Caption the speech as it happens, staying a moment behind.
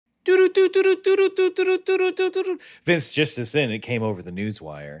Vince, just as in, it came over the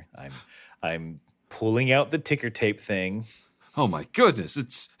newswire. I'm pulling out the ticker tape thing. Oh my goodness,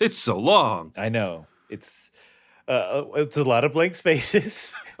 it's so long. I know. It's a lot of blank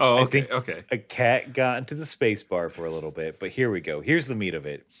spaces. Oh, okay, I think okay. a cat got into the space bar for a little bit, but here we go. Here's the meat of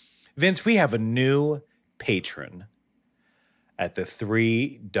it. Vince, we have a new patron at the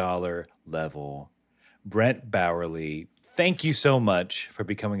 $3 level. Brent Bowerly, thank you so much for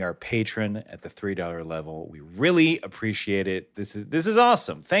becoming our patron at the $3 level. We really appreciate it. This is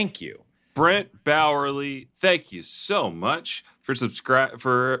awesome. Thank you. Brent Bowerly, thank you so much for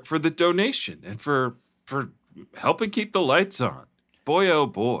for the donation and for helping keep the lights on. Boy, oh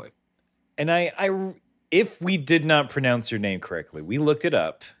boy. And I if we did not pronounce your name correctly, we looked it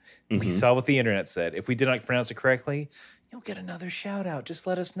up. We saw what the internet said. If we did not pronounce it correctly, you'll get another shout out. Just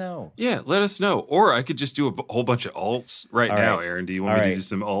let us know. Yeah, let us know. Or I could just do a whole bunch of alts right now, Aaron. Do you want me to do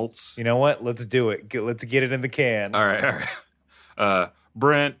some alts? You know what? Let's do it. Let's get it in the can. All right.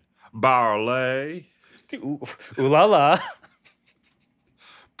 Brent Barley. Ooh la la.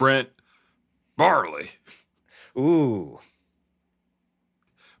 Brent Barley. Ooh.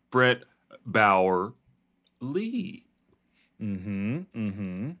 Brent Bauer Lee.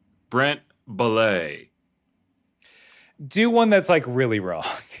 Brent Belay. Do one that's like really wrong.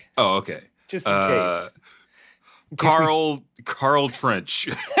 Oh, okay. Just in case. Carl Trench.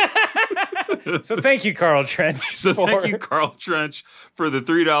 So thank you, Carl Trench. Thank you, Carl Trench, for the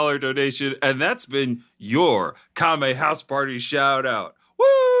 $3 donation. And that's been your Kame House Party shout out.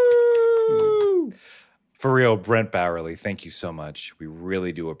 Woo! For real, Brent Bowerly, thank you so much. We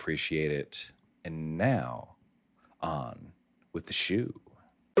really do appreciate it. And now, on with the shoe.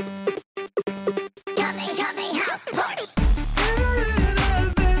 Kame House Party.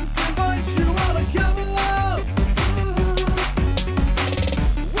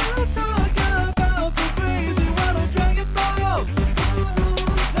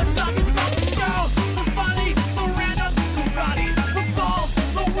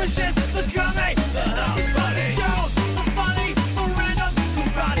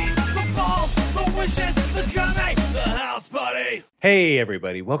 Hey,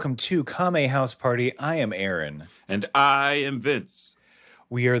 everybody. Welcome to Kame House Party. I am Aaron. And I am Vince.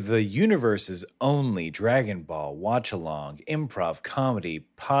 We are the universe's only Dragon Ball watch-along improv comedy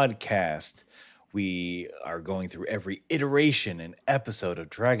podcast. We are going through every iteration and episode of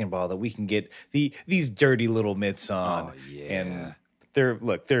Dragon Ball that we can get these dirty little mitts on. Oh, yeah. And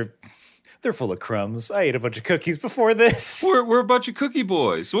they're full of crumbs. I ate a bunch of cookies before this. We're a bunch of cookie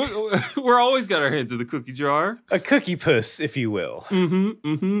boys. We're always got our hands in the cookie jar. A cookie puss, if you will.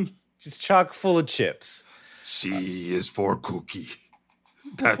 Just chock full of chips. C is for cookie.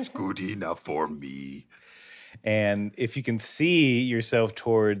 That's good enough for me. And if you can see yourself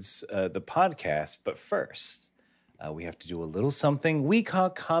towards the podcast, but first, we have to do a little something we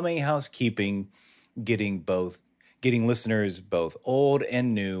call Kame Housekeeping, getting listeners both old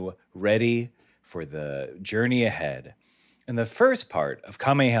and new ready for the journey ahead. And the first part of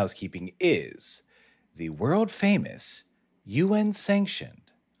Kame Housekeeping is the world-famous,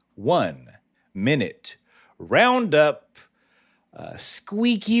 UN-sanctioned 1-minute roundup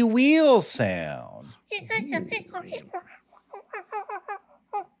squeaky wheel sound.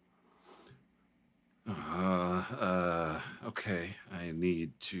 Okay. I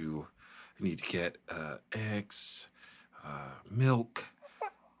need to get eggs, milk,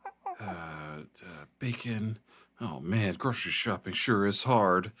 bacon. Oh man, grocery shopping sure is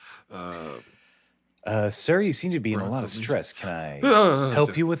hard. Sir, you seem to be in a lot of stress. Can I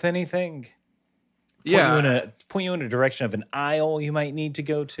help you with anything? Point you in a direction of an aisle you might need to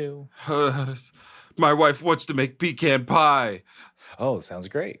go to. My wife wants to make pecan pie. Oh, sounds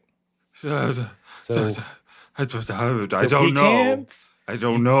great. I don't pecans? know. I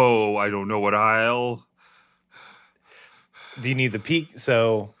don't know. I don't know what aisle. Do you need the peak?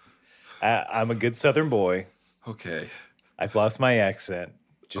 So, I'm a good Southern boy. Okay. I've lost my accent.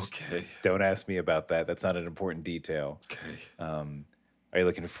 Just okay. Don't ask me about that. That's not an important detail. Okay. Are you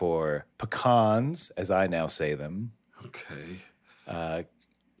looking for pecans, as I now say them? Okay.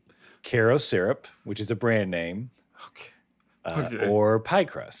 Caro syrup, which is a brand name. Okay. Or pie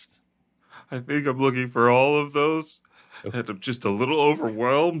crust. I think I'm looking for all of those, and I'm just a little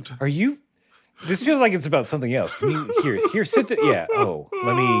overwhelmed. Are you? This feels like it's about something else. Here, sit down. Yeah. Oh,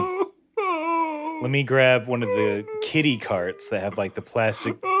 let me grab one of the kitty carts that have like the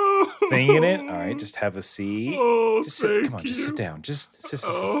plastic thing in it. All right, just have a seat. Just sit. Come on, just sit down. Just sit.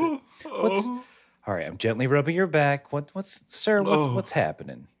 What's? All right, I'm gently rubbing your back. What's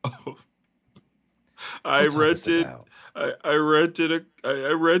happening? I I rented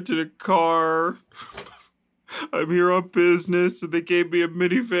a car. I'm here on business, and they gave me a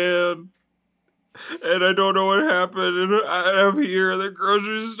minivan. And I don't know what happened, and I'm here at the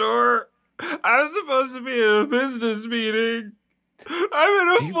grocery store. I'm supposed to be in a business meeting. I'm in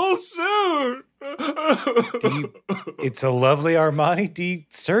a full suit. It's a lovely Armani.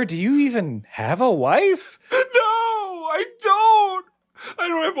 Do you even have a wife? No, I don't. I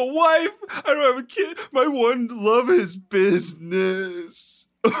don't have a wife. I don't have a kid. My one love is business.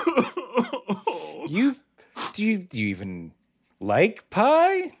 Do you even like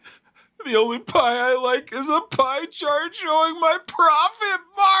pie? The only pie I like is a pie chart showing my profit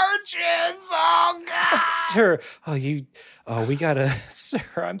margins. Oh God, Sir, we gotta, sir,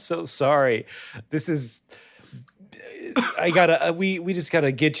 I'm so sorry. This is, we just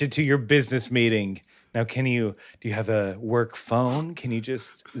gotta get you to your business meeting. Now, do you have a work phone? Can you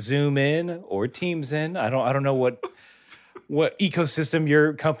just Zoom in or Teams in? I don't know what ecosystem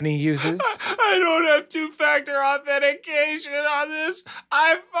your company uses. I don't have two-factor authentication on this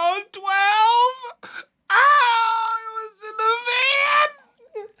iPhone 12. Oh, it was in the van.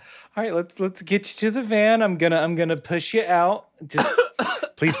 All right, let's get you to the van. I'm gonna push you out. Just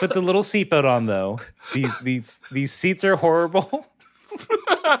please put the little seatbelt on though. These seats are horrible.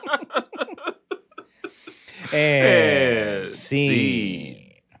 and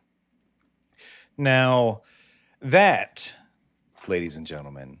scene. Now that, ladies and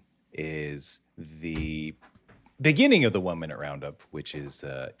gentlemen, is the beginning of the 1 minute roundup, which is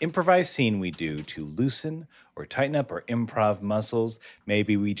an improvised scene we do to loosen or tighten up our improv muscles.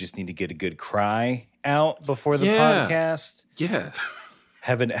 Maybe we just need to get a good cry out before the podcast. Yeah.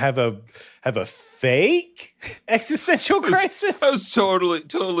 Have a fake existential crisis. That was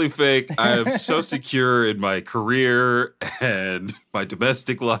totally fake. I am so secure in my career and my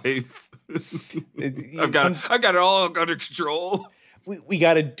domestic life. I've got it all under control. We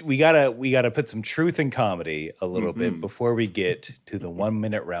gotta put some truth in comedy a little bit before we get to the 1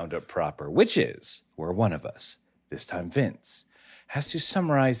 minute roundup proper, which is where one of us, this time Vince, has to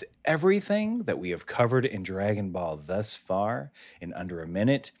summarize everything that we have covered in Dragon Ball thus far in under a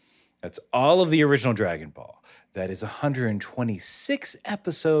minute. That's all of the original Dragon Ball. That is 126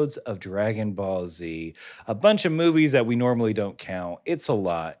 episodes of Dragon Ball Z, a bunch of movies that we normally don't count. It's a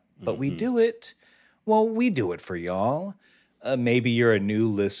lot, but we do it. Well, we do it for y'all. Maybe you're a new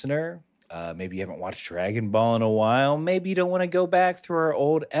listener. Maybe you haven't watched Dragon Ball in a while. Maybe you don't want to go back through our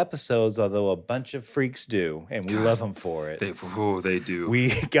old episodes, although a bunch of freaks do, and we love them for it. They do.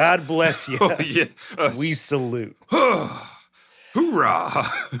 God bless you. Oh, yeah. We salute. Hoorah!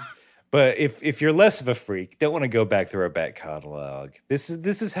 But if you're less of a freak, don't want to go back through our back catalog. This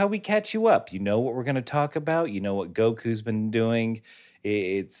is how we catch you up. You know what we're going to talk about. You know what Goku's been doing.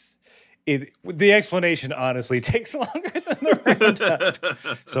 The explanation honestly takes longer than the roundup.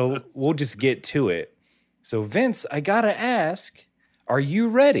 So we'll just get to it. So Vince, I gotta ask, are you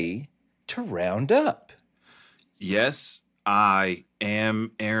ready to round up? Yes, I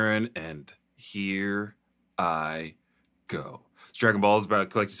am, Aaron, and here I go. Dragon Ball is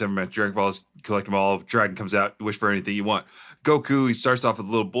about collecting 7 Dragon Balls, collect them all. Dragon comes out, wish for anything you want. Goku, he starts off with a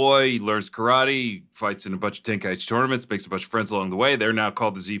little boy, he learns karate, he fights in a bunch of Tenkaichi tournaments, makes a bunch of friends along the way. They're now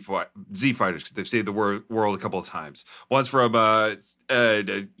called the Z Fighters because they've saved the world a couple of times. One's from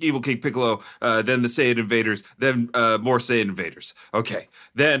Evil King Piccolo, then the Saiyan Invaders, then more Saiyan Invaders. Okay,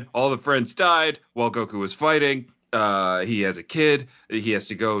 then all the friends died while Goku was fighting. He has a kid. He has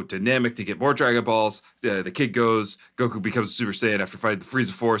to go to Namek to get more Dragon Balls. The kid goes. Goku becomes a Super Saiyan after fighting the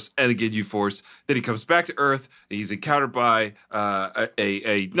Frieza Force and the Ginyu Force. Then he comes back to Earth. He's encountered by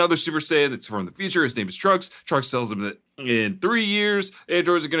another Super Saiyan that's from the future. His name is Trunks. Trunks tells him that in 3 years,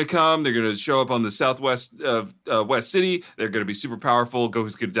 androids are going to come. They're going to show up on the southwest of West City. They're going to be super powerful.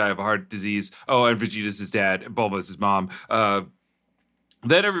 Goku's going to die of a heart disease. Oh, and Vegeta's his dad. And Bulma's his mom.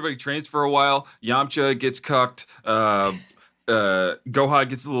 Then everybody trains for a while. Yamcha gets cucked. Gohan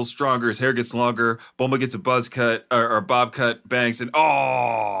gets a little stronger. His hair gets longer. Bulma gets a buzz cut or bob cut, bangs, and you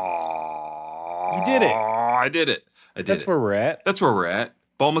did it. I did it. That's where we're at. That's where we're at.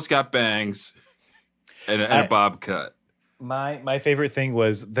 Bulma's got bangs and a bob cut. My favorite thing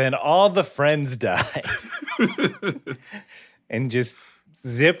was then all the friends died and just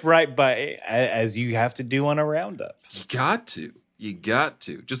zip right by as you have to do on a roundup. You got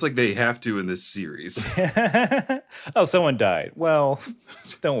to. Just like they have to in this series. Oh, someone died. Well,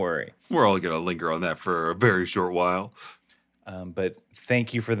 don't worry. We're all going to linger on that for a very short while. But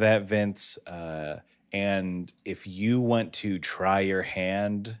thank you for that, Vince. And if you want to try your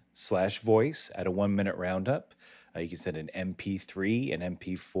hand /voice at a 1 minute roundup, You can send an MP3, an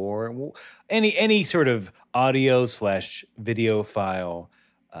MP4, any sort of audio/video file.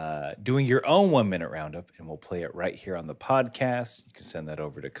 Doing your own 1 minute roundup, and we'll play it right here on the podcast. You can send that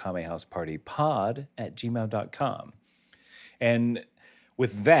over to kamehousepartypod@gmail.com. And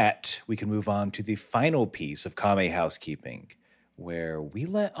with that, we can move on to the final piece of Kame Housekeeping, where we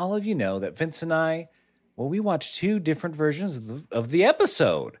let all of you know that Vince and I, well, we watched 2 different versions of the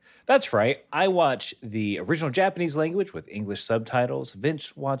episode. That's right. I watch the original Japanese language with English subtitles.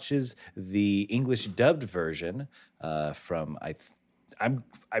 Vince watches the English dubbed version from I'm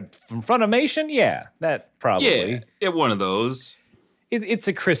from Funimation. Yeah, that probably. Yeah, one of those. It's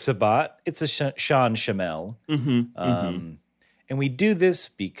a Chris Sabat. It's a Sean Shamel. And we do this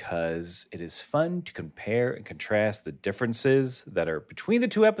because it is fun to compare and contrast the differences that are between the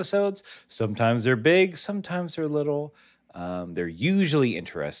 2 episodes. Sometimes they're big, sometimes they're little. They're usually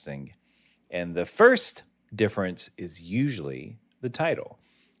interesting. And the first difference is usually the title.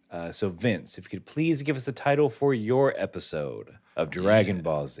 So Vince, if you could please give us the title for your episode of Dragon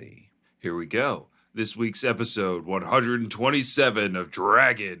Ball Z. Here we go. This week's episode 127 of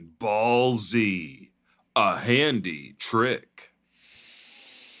Dragon Ball Z. A handy trick.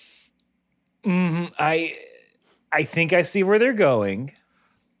 I think I see where they're going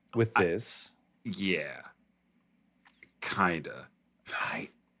with this. Yeah. Kinda.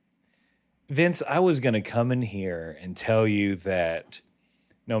 Vince, I was going to come in here and tell you that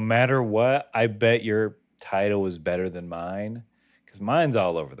no matter what, I bet your title was better than mine, because mine's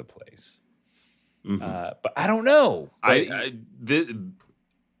all over the place. But I don't know.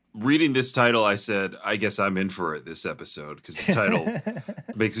 Reading this title, I said, I guess I'm in for it this episode, because this title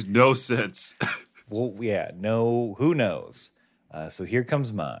makes no sense. Well, yeah, no, who knows? So here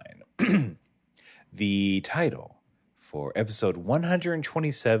comes mine. The title for episode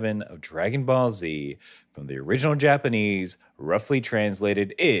 127 of Dragon Ball Z from the original Japanese, roughly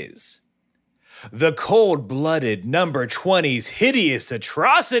translated, is The Cold-Blooded Number 20's Hideous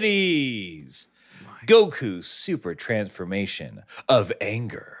Atrocities. Goku's Super Transformation of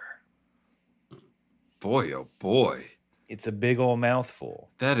Anger. Boy, oh boy. It's a big old mouthful.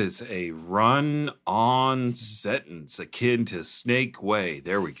 That is a run-on sentence akin to Snake Way.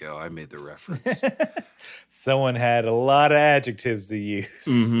 There we go. I made the reference. Someone had a lot of adjectives to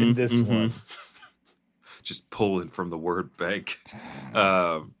use in this one. Just pulling from the word bank.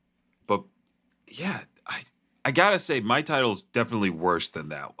 But yeah, I gotta say, my title's definitely worse than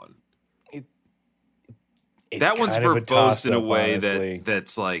that one. That one's verbose in a way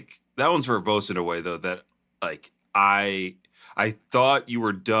that's like, that one's verbose in a way though that like I thought you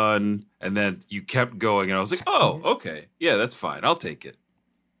were done and then you kept going and I was like, oh, okay, yeah, that's fine, I'll take it.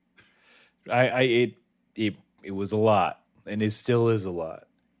 It was a lot, and it still is a lot.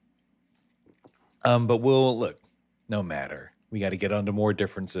 But we'll look. No matter, we got to get onto more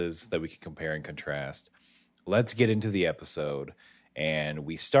differences that we can compare and contrast. Let's get into the episode, and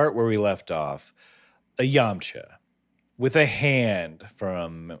we start where we left off. A Yamcha with a hand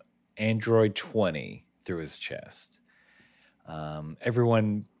from Android 20 through his chest.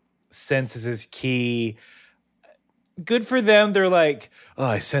 Everyone senses his ki. Good for them. They're like, oh,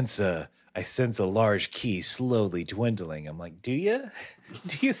 I sense a large ki slowly dwindling. I'm like, do you?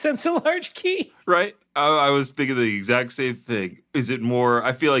 Do you sense a large ki? Right. I was thinking the exact same thing. Is it more?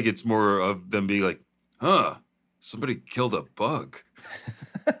 I feel like it's more of them being like, huh, somebody killed a bug.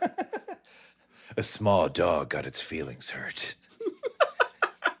 A small dog got its feelings hurt.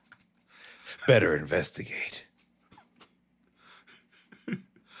 Better investigate.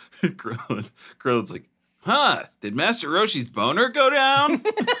 Krillin's like, huh, did Master Roshi's boner go down?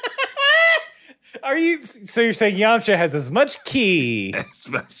 So you're saying Yamcha has as much ki? Yes,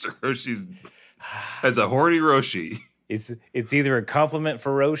 Master Roshi's has a horny Roshi. It's either a compliment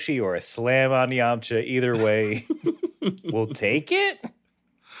for Roshi or a slam on Yamcha. Either way, we'll take it.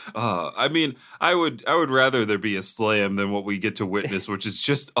 I mean, I would rather there be a slam than what we get to witness, which is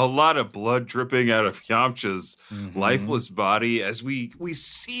just a lot of blood dripping out of Yamcha's lifeless body as we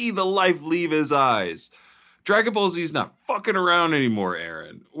see the life leave his eyes. Dragon Ball Z is not fucking around anymore,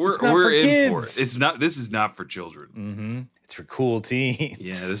 Aaron. We're in for it. It's not. This is not for children. It's for cool teens.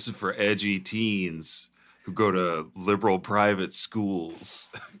 Yeah, this is for edgy teens who go to liberal private schools.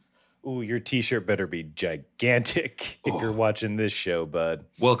 Ooh, your t-shirt better be gigantic if you're watching this show, bud.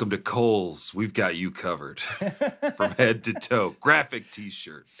 Welcome to Kohl's. We've got you covered from head to toe. Graphic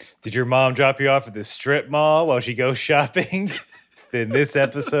t-shirts. Did your mom drop you off at the strip mall while she goes shopping? Then this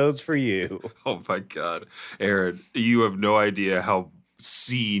episode's for you. Oh my God. Aaron, you have no idea how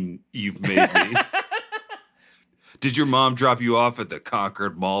seen you've made me. Did your mom drop you off at the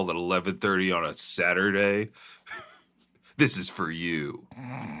Concord Mall at 11:30 on a Saturday? This is for you.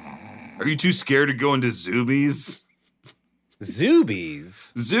 Are you too scared to go into Zoomies?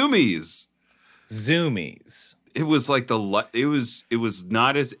 Zoobies. Zoomies. Zoomies. It was like it was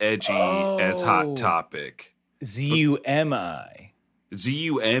not as edgy as Hot Topic. Zumi.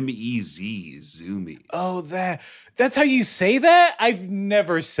 Zumez. Zoomies. Oh, that's how you say that? I've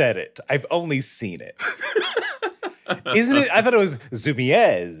never said it. I've only seen it. Isn't it? I thought it was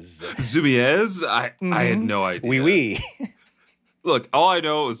Zumiez. Zoomies? I had no idea. Wee wee. Look, all I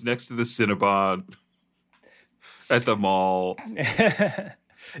know is next to the Cinnabon at the mall.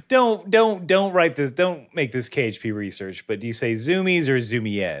 Don't write this. Don't make this KHP research. But do you say Zoomies or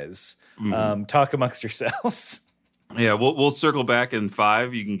Zumiez? Talk amongst yourselves. Yeah, we'll circle back in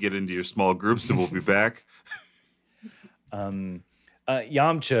 5. You can get into your small groups, and we'll be back. Yamcha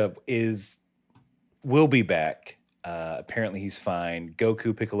will be back. Apparently, he's fine.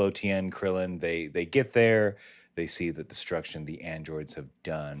 Goku, Piccolo, Tien, Krillin. They get there. They see the destruction the androids have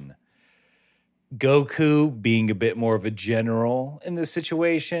done. Goku being a bit more of a general in this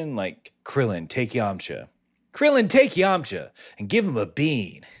situation, like Krillin, take Yamcha. Krillin, take Yamcha and give him a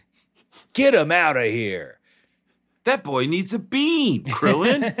bean. Get him out of here. That boy needs a bean,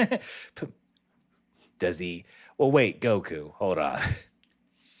 Krillin. Does he? Well, wait, Goku, hold on.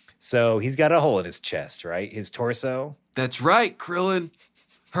 So he's got a hole in his chest, right? His torso? That's right, Krillin.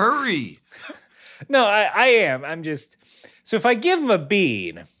 Hurry. No, I am. I'm just. So if I give him a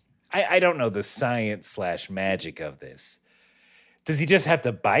bean, I don't know the science/magic of this. Does he just have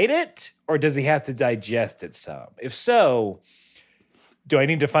to bite it, or does he have to digest it some? If so, do I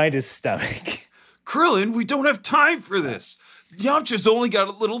need to find his stomach? Krillin, we don't have time for this. Yamcha's only got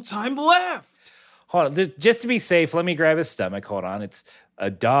a little time left. Hold on, just to be safe, let me grab his stomach. Hold on, it's a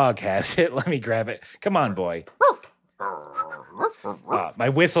dog has it. Let me grab it. Come on, boy. My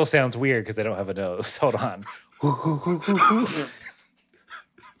whistle sounds weird because I don't have a nose. Hold on.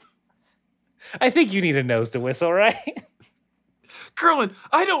 I think you need a nose to whistle, right? Krillin,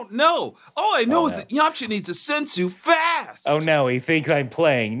 I don't know. All I know is that Yamcha needs a sensu fast. Oh no, he thinks I'm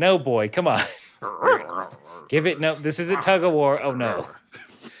playing. No, boy, come on. Give it. No, this isn't tug of war. Oh no.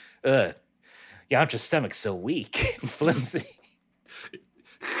 Yamcha's stomach's so weak and flimsy.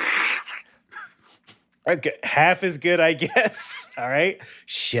 Okay, half as good, I guess. All right,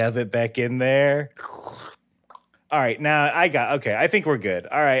 shove it back in there. All right, now okay, I think we're good.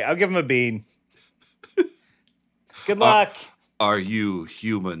 All right, I'll give him a bean. Good luck. Are you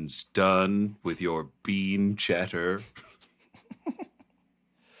humans done with your bean chatter?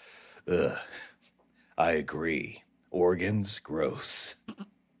 I agree. Organs, gross.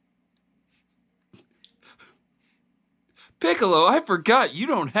 Piccolo, I forgot you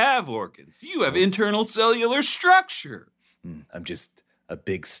don't have organs. You have internal cellular structure. I'm just a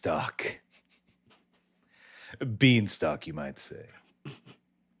big stock. Beanstalk, you might say.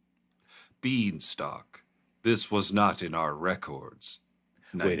 Beanstalk. This was not in our records.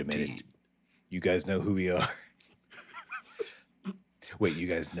 Wait a minute. You guys know who we are? Wait, you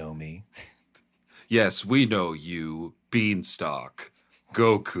guys know me? Yes, we know you, Beanstalk,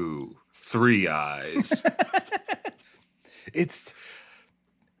 Goku, Three Eyes.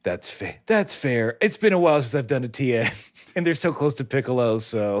 That's fair. It's been a while since I've done a TN, and they're so close to Piccolo,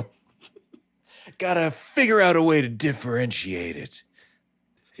 so gotta figure out a way to differentiate it.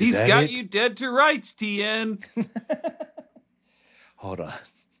 He's got you dead to rights, TN. Hold on.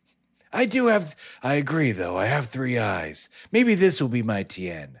 I agree though. I have 3 eyes. Maybe this will be my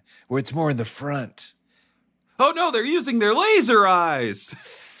TN, where it's more in the front. Oh no, they're using their laser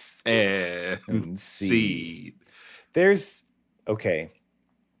eyes. And seed. Okay.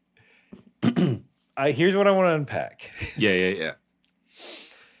 Here's what I want to unpack. Yeah.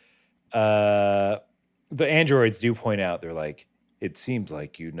 The androids do point out, they're like, it seems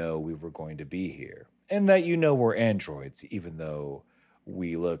like we were going to be here. And that we're androids, even though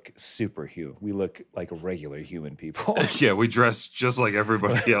we look superhuman. We look like regular human people. Yeah, we dress just like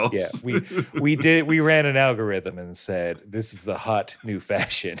everybody else. Yeah, we ran an algorithm and said, this is the hot new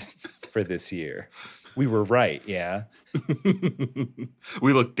fashion for this year. We were right, yeah.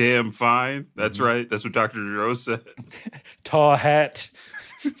 We look damn fine. That's right. That's what Dr. Duro said. Tall hat,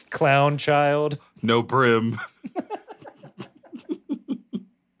 clown child. No brim.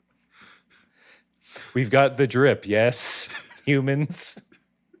 We've got the drip, yes, humans.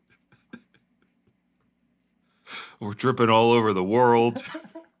 We're dripping all over the world.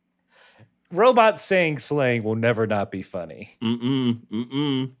 Robots saying slang will never not be funny.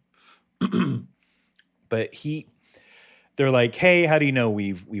 But they're like, hey, how do you know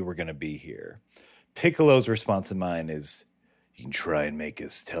we were going to be here? Piccolo's response in mine is, you can try and make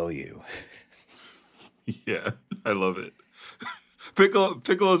us tell you. Yeah, I love it.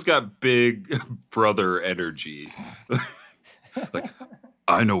 Piccolo's got big brother energy. Like,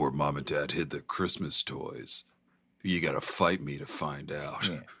 I know where mom and dad hid the Christmas toys. You gotta fight me to find out.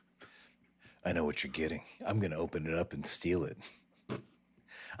 Yeah. I know what you're getting. I'm going to open it up and steal it.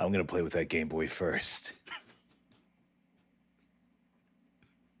 I'm going to play with that Game Boy first.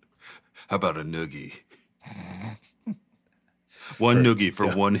 How about a noogie? One Hertz noogie for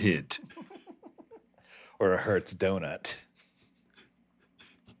donut. one hint. Or a Hertz donut.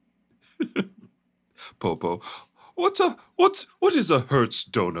 Popo, what is a Hertz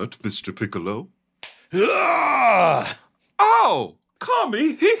donut, Mr. Piccolo? Ah! Ow!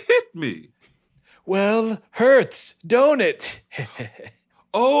 Kami, he hit me. Well, Hertz donut.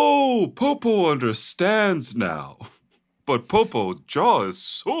 Oh, Popo understands now. But Popo's jaw is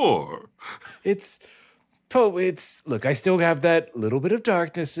sore. Look, I still have that little bit of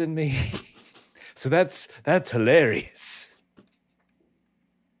darkness in me. So that's hilarious.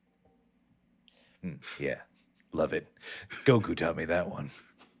 Yeah, love it. Goku taught me that one.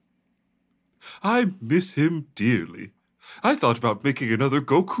 I miss him dearly. I thought about making another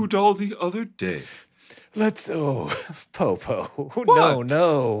Goku doll the other day. Popo. What?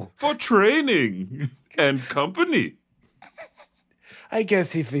 No. For training and company. I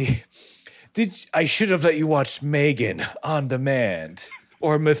guess I should have let you watch Megan on demand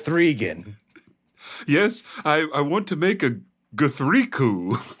or Mithrigan. Yes, I want to make a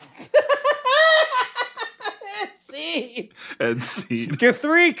Guthriku. See? And scene.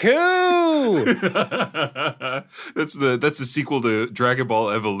 Githriku! That's the sequel to Dragon Ball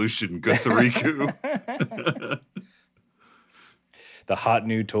Evolution, Guthriku. The hot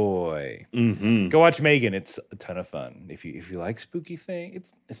new toy. Mm-hmm. Go watch Megan. It's a ton of fun. If you like spooky thing,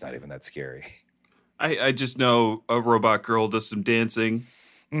 it's not even that scary. I just know a robot girl does some dancing.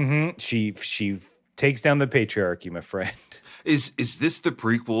 Mm-hmm. She takes down the patriarchy, my friend. Is this the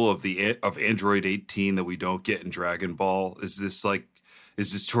prequel of Android 18 that we don't get in Dragon Ball? Is this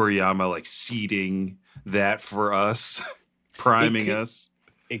Toriyama like seeding that for us, priming us?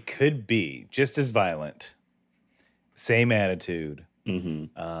 It could be just as violent, same attitude.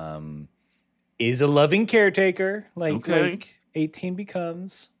 Mm-hmm. Is a loving caretaker Okay. like 18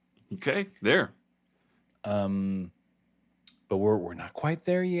 becomes. Okay, there. But we're not quite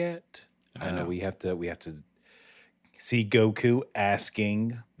there yet. I know. We have to see Goku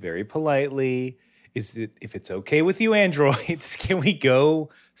asking very politely, if it's okay with you androids, can we go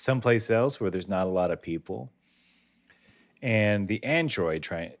someplace else where there's not a lot of people? And the android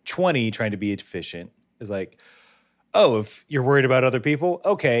trying to be efficient is like, oh, if you're worried about other people,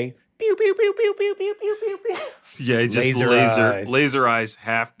 okay. Pew pew pew pew pew pew pew pew pew. Yeah, he just laser eyes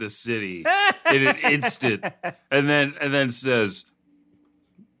half the city in an instant, and then says,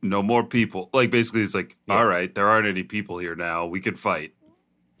 "No more people." Like basically, it's like, all right, there aren't any people here now. We can fight.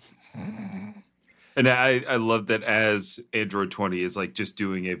 And I love that as Android 20 is like just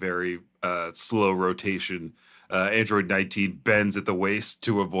doing a very slow rotation. Android 19 bends at the waist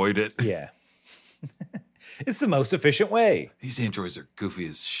to avoid it. Yeah. It's the most efficient way. These androids are goofy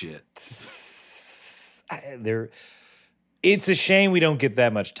as shit. It's a shame we don't get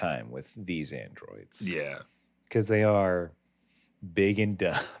that much time with these androids. Yeah. Because they are big and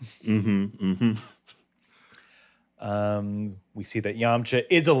dumb. Mm-hmm. Mm-hmm. We see that Yamcha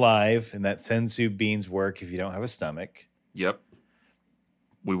is alive and that sensu beans work if you don't have a stomach. Yep.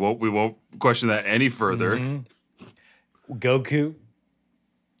 We won't question that any further. Mm-hmm. Goku,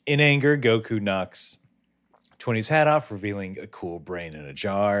 in anger, Goku knocks 20's hat off, revealing a cool brain in a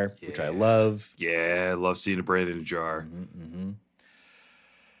jar, which I love. Yeah, I love seeing a brain in a jar. Mm-hmm.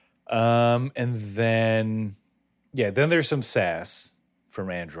 And then there's some sass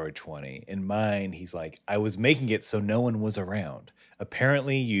from Android 20. In mine, he's like, I was making it so no one was around.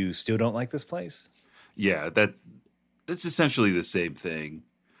 Apparently, you still don't like this place? Yeah, that's essentially the same thing.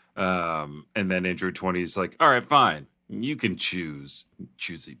 And then Android 20 is like, all right, fine. You can choose.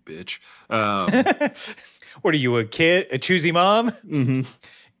 Choosy bitch. What are you, a kid? A choosy mom? Mm-hmm.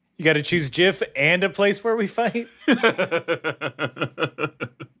 You got to choose Jif and a place where we fight?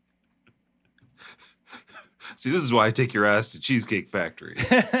 See, this is why I take your ass to Cheesecake Factory.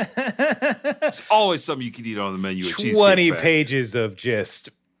 There's always something you can eat on the menu at Cheesecake 20 Factory. pages of just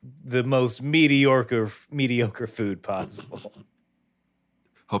the most mediocre food possible.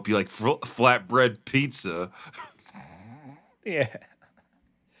 Hope you like flatbread pizza. Yeah.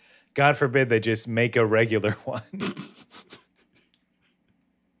 God forbid they just make a regular one.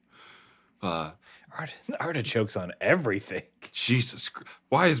 Artichokes on everything. Jesus,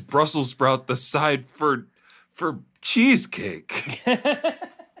 why is Brussels sprout the side for cheesecake?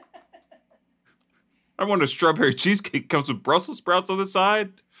 I wonder if strawberry cheesecake comes with Brussels sprouts on the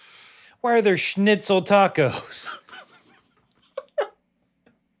side. Why are there schnitzel tacos?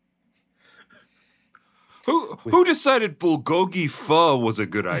 Who decided bulgogi pho was a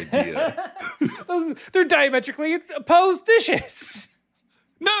good idea? They're diametrically opposed dishes.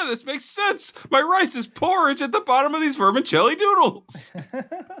 None of this makes sense. My rice is porridge at the bottom of these vermicelli doodles.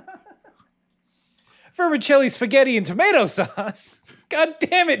 Vermicelli spaghetti and tomato sauce. God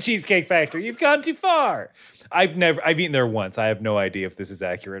damn it, Cheesecake Factory. You've gone too far. I've eaten there once. I have no idea if this is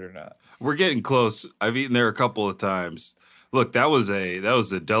accurate or not. We're getting close. I've eaten there a couple of times. Look, that was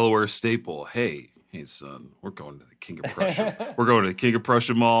a Delaware staple. Hey, son, we're going to the King of Prussia. We're going to the King of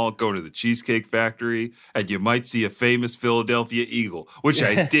Prussia Mall, going to the Cheesecake Factory, and you might see a famous Philadelphia Eagle, which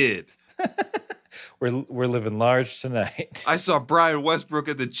I did. We're living large tonight. I saw Brian Westbrook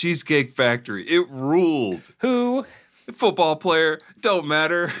at the Cheesecake Factory. It ruled. Who? Football player, don't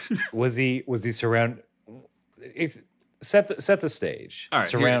matter. Was he surround? Set the stage. All right,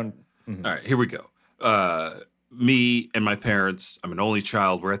 surround. All right, here we go. Me and my parents, I'm an only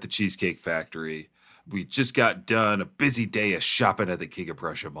child, we're at the Cheesecake Factory. We just got done a busy day of shopping at the King of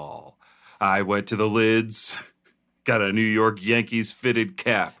Prussia Mall. I went to the lids, got a New York Yankees fitted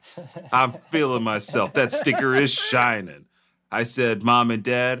cap. I'm feeling myself. That sticker is shining. I said, Mom and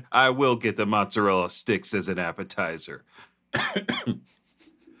Dad, I will get the mozzarella sticks as an appetizer.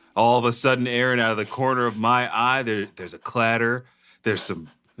 All of a sudden, Aaron, out of the corner of my eye, there's a clatter. There's some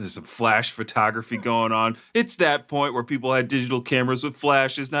flash photography going on. It's that point where people had digital cameras with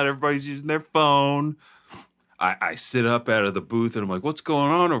flashes. Not everybody's using their phone. I sit up out of the booth and I'm like, what's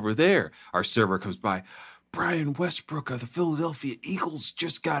going on over there? Our server comes by. Brian Westbrook of the Philadelphia Eagles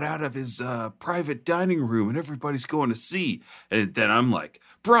just got out of his private dining room and everybody's going to see. And then I'm like,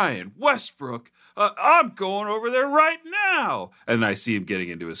 Brian Westbrook, I'm going over there right now. And I see him getting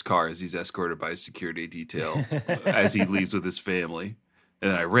into his car as he's escorted by a security detail as he leaves with his family.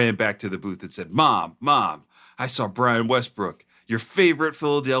 And I ran back to the booth and said, Mom, I saw Brian Westbrook, your favorite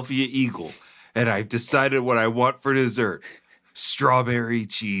Philadelphia Eagle, and I've decided what I want for dessert. Strawberry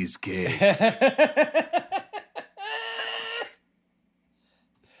cheesecake.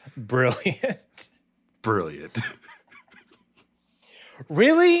 Brilliant.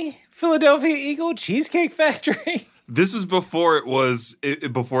 Really? Philadelphia Eagle Cheesecake Factory? This was before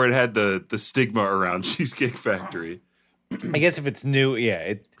before it had the stigma around Cheesecake Factory. I guess if it's new,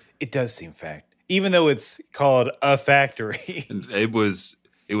 yeah, it does seem fact. Even though it's called a factory. It was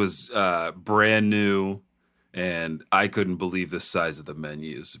brand new, and I couldn't believe the size of the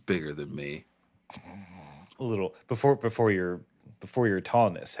menus. Bigger than me. A little before your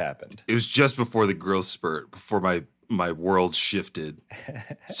tallness happened. It was just before the growth spurt, before my world shifted.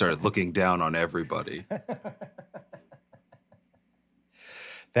 Started looking down on everybody.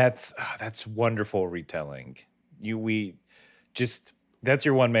 That's wonderful retelling. That's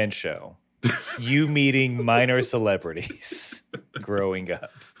your one man show. You meeting minor celebrities growing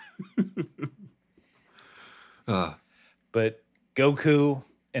up. But Goku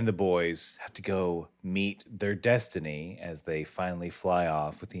and the boys have to go meet their destiny as they finally fly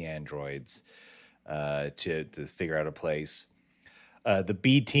off with the androids to figure out a place. The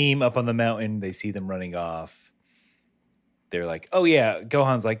B team up on the mountain, they see them running off. They're like, oh yeah,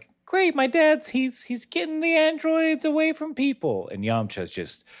 Gohan's like, great, my dad's he's getting the androids away from people. And Yamcha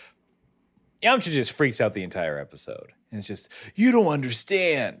just freaks out the entire episode. And it's just, you don't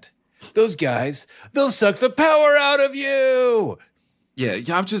understand. Those guys, they'll suck the power out of you. Yeah,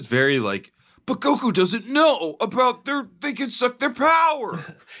 Yamcha's very like, but Goku doesn't know about they can suck their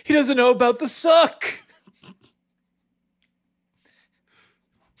power. He doesn't know about the suck.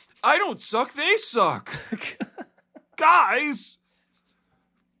 I don't suck, they suck. Guys.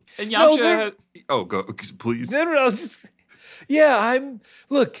 And Yamcha go, please. No, I was just,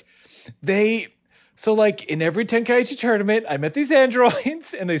 so like in every Tenkaichi tournament, I met these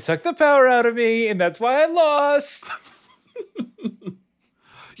androids and they sucked the power out of me and that's why I lost.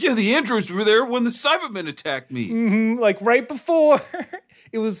 Yeah, the androids were there when the Cybermen attacked me. Mm-hmm, like right before.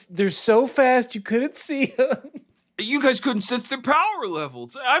 They're so fast you couldn't see them. You guys couldn't sense their power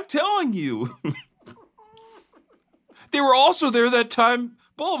levels. I'm telling you. They were also there that time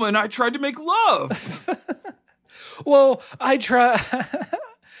Bulma and I tried to make love. Well, I tried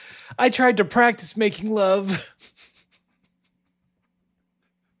to practice making love.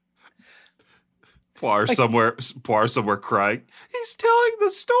 Poir somewhere crying. He's telling the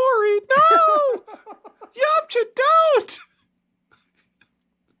story. No! Yamcha, don't!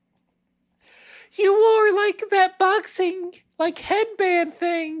 You wore like that boxing headband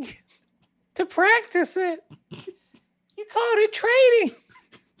thing to practice it. You called it training.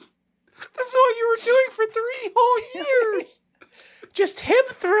 This is what you were doing for 3 whole years. Just hip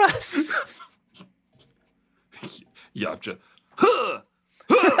thrusts. Yapcha.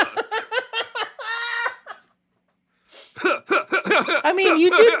 I mean, you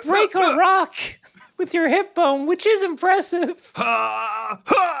did break a rock with your hip bone, which is impressive.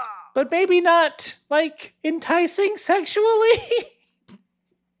 But maybe not, like, enticing sexually.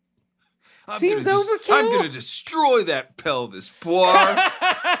 Seems overkill. I'm going to destroy that pelvis, boy.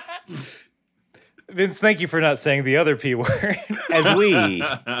 Vince, thank you for not saying the other P word as we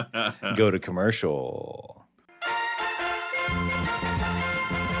go to commercial.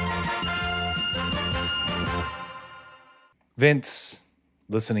 Vince,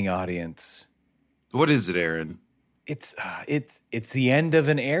 listening audience. What is it, Aaron? It's the end of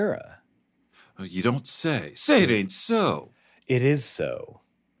an era. Oh, you don't say. Say it ain't so. It is so.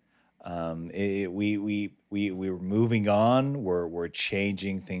 We're moving on. We're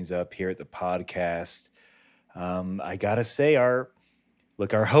changing things up here at the podcast. I gotta say, our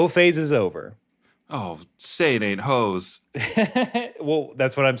hoe phase is over. Oh, say it ain't hoes. Well,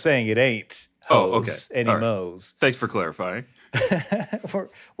 that's what I'm saying. It ain't hoes anymore. Thanks for clarifying.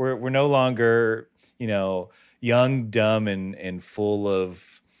 we're no longer, young, dumb, and full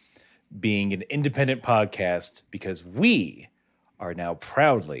of being an independent podcast because we are now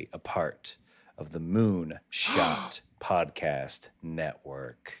proudly a part of the Moonshot Podcast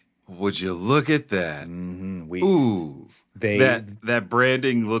Network. Would you look at that? Mm-hmm. Ooh, that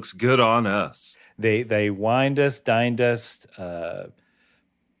branding looks good on us. They wined us, dined us,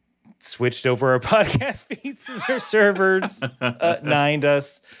 switched over our podcast feeds to their servers, nined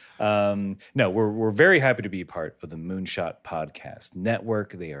us. No, we're very happy to be a part of the Moonshot Podcast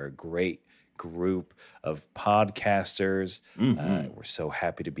Network. They are a great group of podcasters. We're so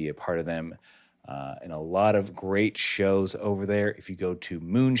happy to be a part of them. And a lot of great shows over there. If you go to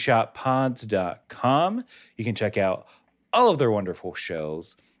moonshotpods.com, you can check out all of their wonderful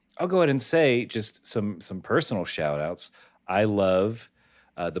shows. I'll go ahead and say just some personal shout outs. I love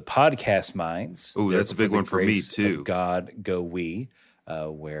the Podcast Minds. Oh, that's a big one for me too. God Go We,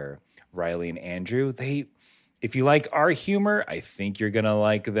 where Riley and Andrew, if you like our humor, I think you're going to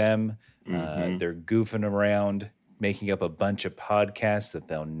like them. They're goofing around, making up a bunch of podcasts that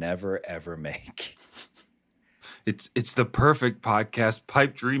they'll never, ever make. It's the perfect podcast,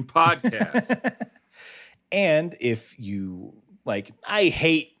 pipe dream podcast. And if you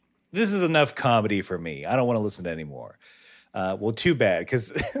this is enough comedy for me. I don't want to listen to any more. Well, too bad,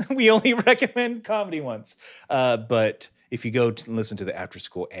 because we only recommend comedy ones. But if you go to listen to the After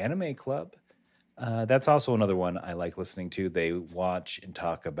School Anime Club, that's also another one I like listening to. They watch and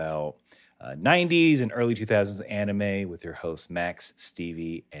talk about 90s and early 2000s anime with their hosts Max,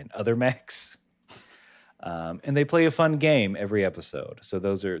 Stevie, and other Max. And they play a fun game every episode. So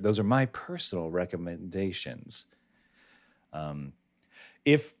those are my personal recommendations.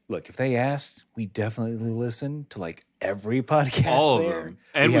 If they asked, we definitely listen to like every podcast. All of there. them.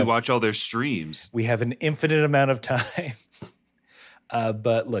 And we watch all their streams. We have an infinite amount of time.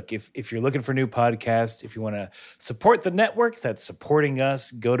 But look, if you're looking for new podcasts, if you want to support the network that's supporting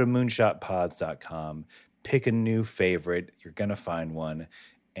us, go to moonshotpods.com, pick a new favorite. You're going to find one.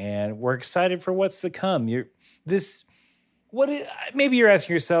 And we're excited for what's to come. Maybe you're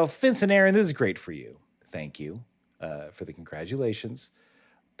asking yourself, Vince and Aaron, this is great for you. Thank you for the congratulations.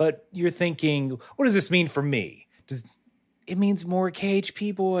 But you're thinking, what does this mean for me? It means more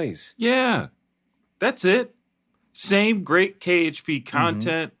KHP boys. Yeah, that's it. Same great KHP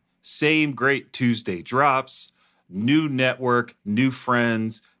content, same great Tuesday drops, new network, new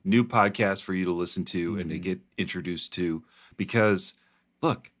friends, new podcasts for you to listen to and to get introduced to. Because,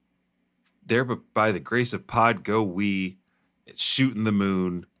 look, there by the grace of Pod Go We, it's shooting the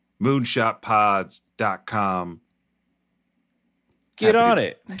moon, moonshotpods.com. Get on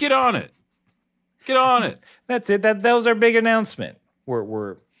it. Get on it. Get on it. That's it. That was our big announcement.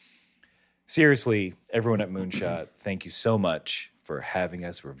 We're seriously, everyone at Moonshot, thank you so much for having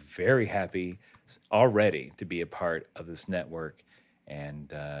us. We're very happy already to be a part of this network.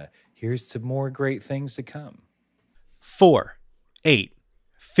 And here's to more great things to come. 4, 8,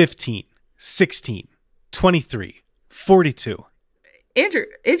 15, 16, 23, 42. Andrew,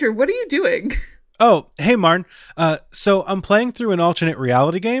 what are you doing? Oh, hey, Marn. So I'm playing through an alternate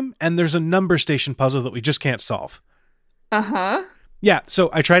reality game, and there's a number station puzzle that we just can't solve. Uh-huh. Yeah,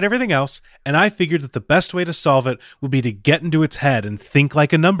 so I tried everything else, and I figured that the best way to solve it would be to get into its head and think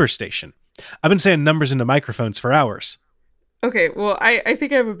like a number station. I've been saying numbers into microphones for hours. Okay, well, I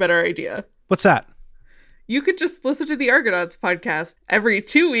think I have a better idea. What's that? You could just listen to the Argonauts podcast. Every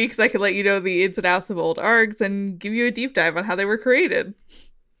 2 weeks, I can let you know the ins and outs of old ARGs and give you a deep dive on how they were created.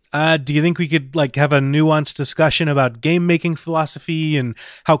 Do you think we could like have a nuanced discussion about game making philosophy and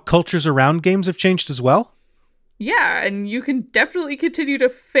how cultures around games have changed as well? Yeah, and you can definitely continue to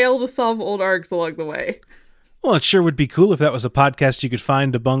fail to solve old arcs along the way. Well, it sure would be cool if that was a podcast you could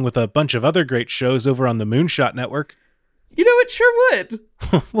find among with a bunch of other great shows over on the Moonshot Network. You know, it sure would.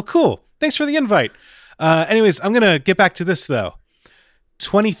 Well, cool. Thanks for the invite. Anyways, I'm going to get back to this, though.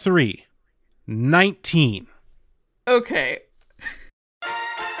 23, 19. Okay.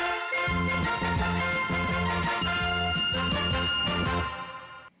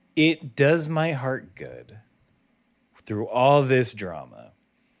 It does my heart good through all this drama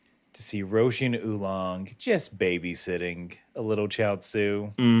to see Roshi and Oolong just babysitting a little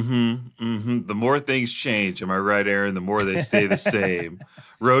Chaozu. The more things change, am I right, Aaron? The more they stay the same.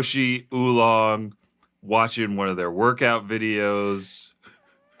 Roshi, Oolong, watching one of their workout videos.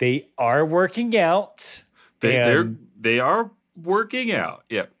 They are working out. They are working out.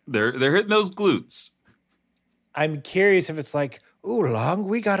 Yeah, they're hitting those glutes. I'm curious if it's like,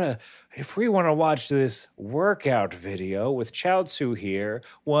 Oolong, if we want to watch this workout video with Chaozu here,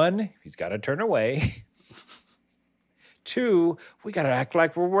 one, he's got to turn away. Two, we got to act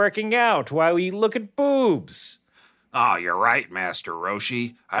like we're working out while we look at boobs. Oh, you're right, Master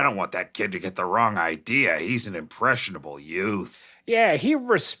Roshi. I don't want that kid to get the wrong idea. He's an impressionable youth. Yeah, he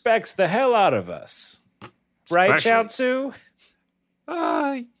respects the hell out of us. Right, Chaozu?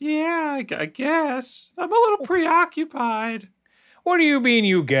 Yeah, I guess. I'm a little preoccupied. What do you mean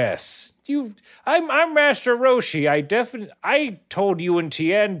you guess? I'm Master Roshi. I told you and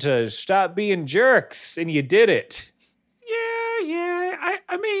Tien to stop being jerks, and you did it. Yeah.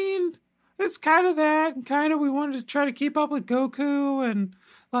 I mean, it's kind of that, and kind of we wanted to try to keep up with Goku, and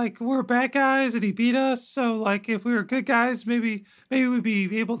like we're bad guys, and he beat us. So like, if we were good guys, maybe we'd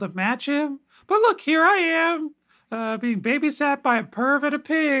be able to match him. But look, here I am, being babysat by a perv and a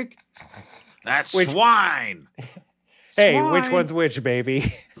pig. That's swine. Hey, Swine. which one's which,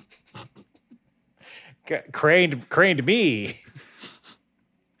 baby? Craned me.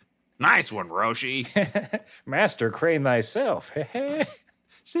 Nice one, Roshi. Master crane thyself.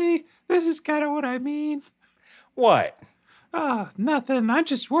 See, this is kind of what I mean. What? Nothing. I'm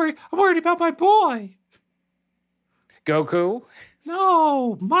just worried. I'm worried about my boy. Goku?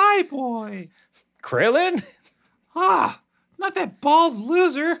 No, my boy. Krillin? Not that bald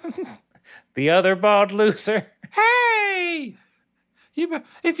loser. The other bald loser? Hey!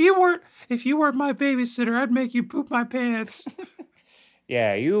 If you weren't my babysitter, I'd make you poop my pants.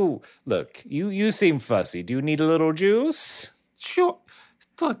 Yeah, you seem fussy. Do you need a little juice? Sure.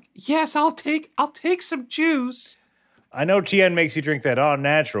 Look, yes, I'll take some juice. I know Tien makes you drink that all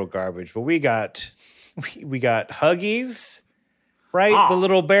natural garbage, but we got Huggies, right? The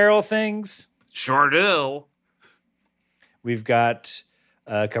little barrel things. Sure do. We've got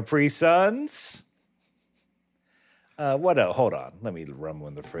Capri Suns. What else? Hold on. Let me rumble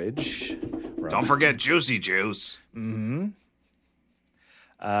in the fridge. Don't forget Juicy Juice. Mm-hmm.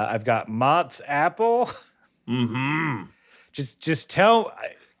 I've got Mott's Apple. Mm-hmm. Just tell.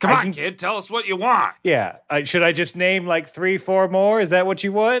 Come on, kid. Tell us what you want. Yeah. Should I just name like 3-4 more? Is that what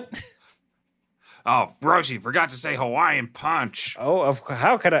you want? Oh, Roshi, forgot to say Hawaiian Punch. Oh,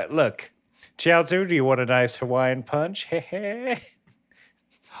 how could I? Look, Chaozu, do you want a nice Hawaiian punch?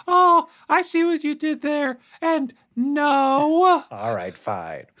 Oh, I see what you did there. And no. All right,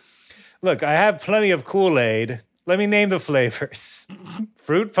 fine. Look, I have plenty of Kool-Aid. Let me name the flavors.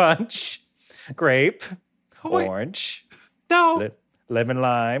 Fruit punch, grape, orange, lemon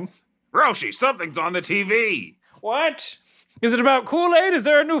lime. Roshi, something's on the TV. What? Is it about Kool-Aid? Is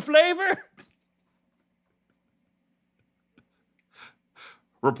there a new flavor?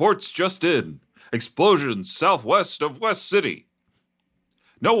 Reports just in. Explosion southwest of West City.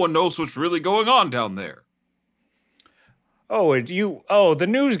 No one knows what's really going on down there. The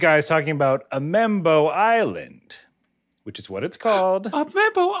news guy's talking about Amembo Island, which is what it's called.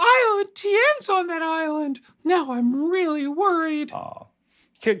 Amembo Island? Tien's on that island. Now I'm really worried. Aw.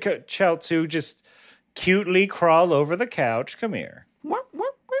 Chaozu, just cutely crawl over the couch. Come here.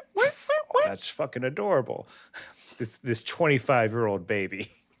 That's fucking adorable. This 25-year-old baby.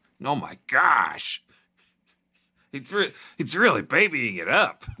 Oh my gosh. He's really babying it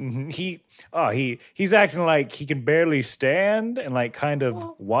up. He's acting like he can barely stand and like kind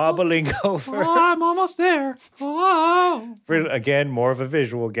of wobbling over. Oh, I'm almost there. Oh. Again, more of a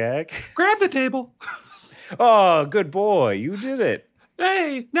visual gag. Grab the table. Oh, good boy. You did it.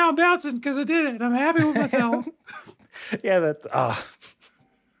 Hey, now I'm bouncing because I did it. I'm happy with myself. Yeah, that's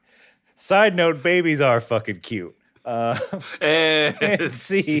Side note, babies are fucking cute. And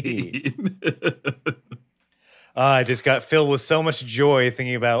see. I just got filled with so much joy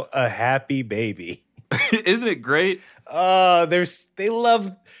thinking about a happy baby. Isn't it great? They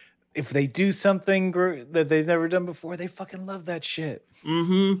love if they do something that they've never done before. They fucking love that shit.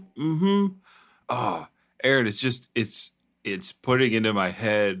 Oh, Aaron, it's putting into my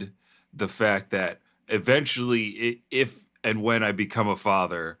head the fact that eventually, if and when I become a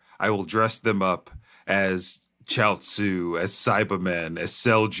father, I will dress them up as Chaozu, as Cybermen, as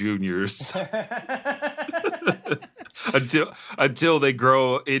Cell Juniors. until they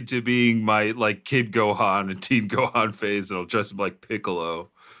grow into being my like Kid Gohan and Teen Gohan phase, and I'll dress them like Piccolo.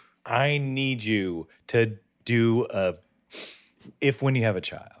 I need you to do when you have a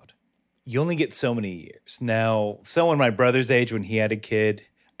child, you only get so many years. Now, someone my brother's age, when he had a kid,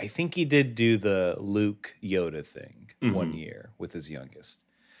 I think he did do the Luke Yoda thing 1 year with his youngest.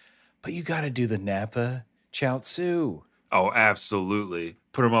 But you got to do the Nappa Chaozu. Oh, absolutely.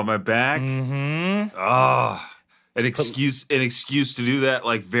 Put them on my back. Mm-hmm. Oh, an excuse to do that,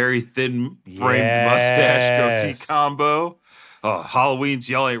 like very thin framed mustache goatee combo. Oh, Halloween's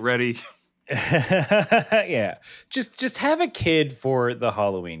y'all ain't ready. Yeah, just have a kid for the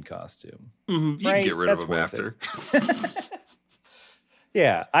Halloween costume. You can get rid of them after.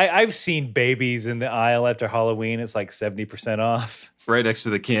 Yeah, I've seen babies in the aisle after Halloween. It's like 70% off. Right next to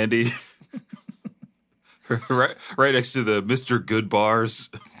the candy. right next to the Mr. Good bars.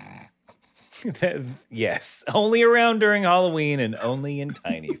 Yes, only around during Halloween and only in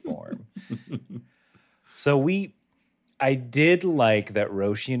tiny form. So I did like that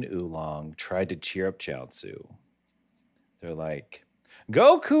Roshi and Oolong tried to cheer up Chaozu. They're like,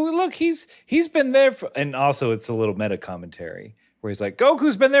 Goku, look, he's been there for, and also it's a little meta commentary where he's like,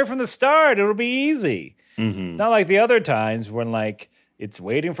 Goku's been there from the start. It'll be easy. Not like the other times when like it's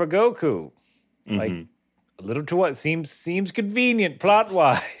waiting for Goku. Like a little to what seems convenient plot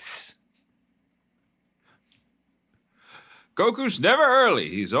wise. Goku's never early.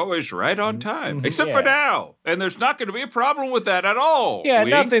 He's always right on time. Except for now. And there's not going to be a problem with that at all. Yeah,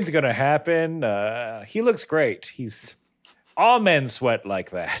 Wink. nothing's going to happen. He looks great. All men sweat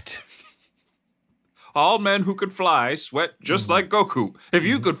like that. All men who can fly sweat just like Goku. If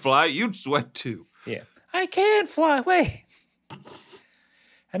you could fly, you'd sweat too. Yeah. I can't fly. Wait.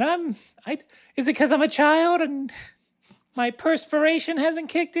 And is it because I'm a child and my perspiration hasn't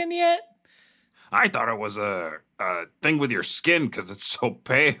kicked in yet? I thought it was a thing with your skin because it's so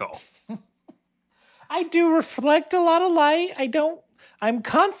pale. I do reflect a lot of light. I'm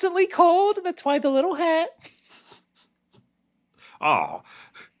constantly cold. That's why the little hat. Oh,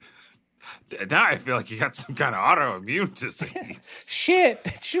 now I feel like you got some kind of autoimmune disease. Shit.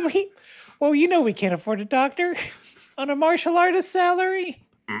 Should we? Well, you know we can't afford a doctor on a martial artist salary.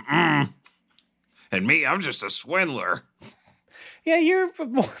 And me, I'm just a swindler. Yeah, you're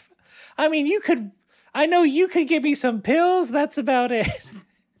more. I mean, I know you could give me some pills. That's about it.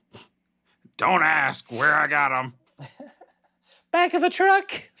 Don't ask where I got them. Back of a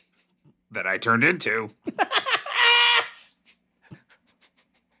truck. That I turned into.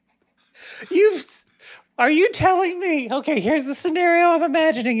 Are you telling me? Okay, here's the scenario I'm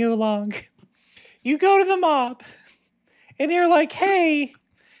imagining you along. You go to the mob, and you're like, hey,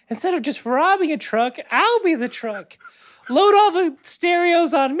 instead of just robbing a truck, I'll be the truck. Load all the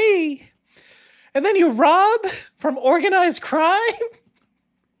stereos on me. And then you rob from organized crime?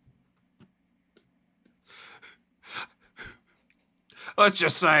 Let's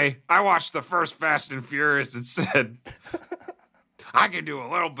just say I watched the first Fast and Furious and said, I can do a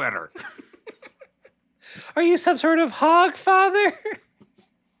little better. Are you some sort of hog father?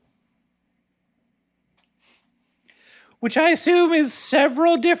 Which I assume is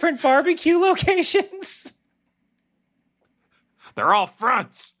several different barbecue locations. They're all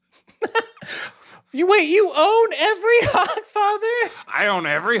fronts. You own every Hogfather? I own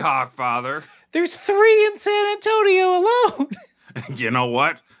every Hogfather. There's 3 in San Antonio alone. You know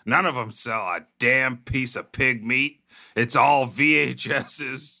what? None of them sell a damn piece of pig meat. It's all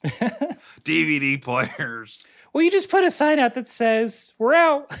VHSs, DVD players. Well, you just put a sign out that says, we're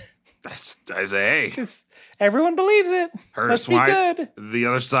out. I say, hey. Everyone believes it. Heard Must of swine. be good. The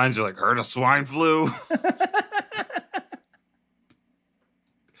other signs are like, heard of swine flu.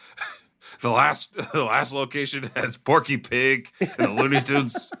 The last location has Porky Pig and the Looney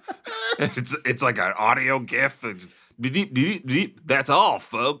Tunes. It's like an audio gif. It's beep, beep, beep. That's all,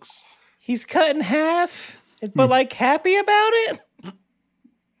 folks. He's cut in half, but like happy about it.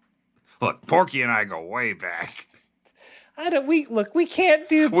 Look, Porky and I go way back. We can't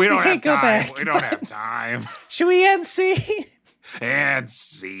do. We don't have go time. back. We don't have time. Should we end scene? And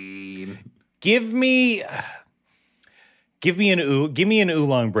scene. Give me. Give me an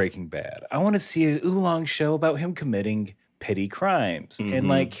Oolong Breaking Bad. I want to see an Oolong show about him committing petty crimes. And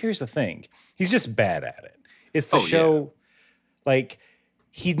like, here's the thing. He's just bad at it. It's the show, like,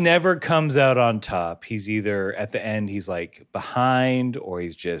 he never comes out on top. He's either at the end, he's like behind, or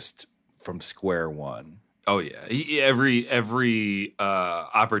he's just from square one. Oh yeah, every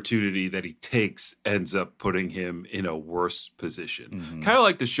opportunity that he takes ends up putting him in a worse position. Kind of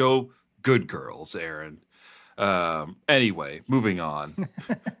like the show Good Girls, Aaron. Anyway, moving on.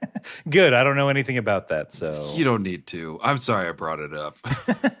 Good. I don't know anything about that, so You don't need to. I'm sorry I brought it up.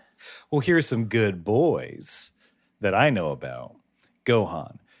 well, here's some good boys that I know about.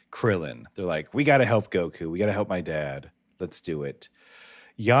 Gohan, Krillin. They're like, we got to help Goku. We got to help my dad. Let's do it.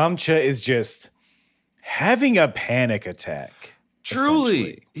 Yamcha is just having a panic attack.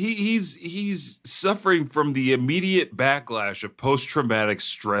 Truly, he's suffering from the immediate backlash of post-traumatic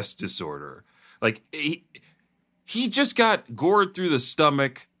stress disorder. Like he just got gored through the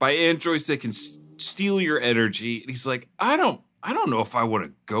stomach by androids that can steal your energy, and he's like, I don't know if I want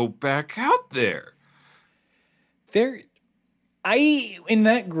to go back out there. In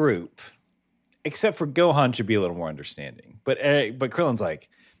that group, except for Gohan, should be a little more understanding. But Krillin's like,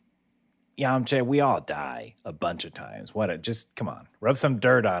 Yamcha, we all die a bunch of times. Just come on, rub some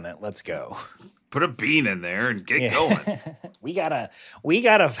dirt on it. Let's go. Put a bean in there and get going. we gotta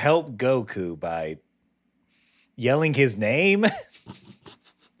help Goku by yelling his name.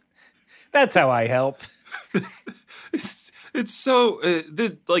 That's how I help. It's so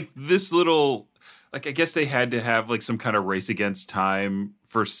this little, like, I guess they had to have like some kind of race against time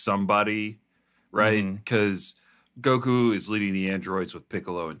for somebody, right? Because Goku is leading the androids with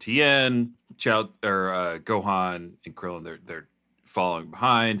Piccolo and Tien. Gohan and Krillin, they're following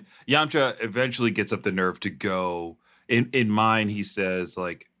behind. Yamcha eventually gets up the nerve to go. In mind, he says,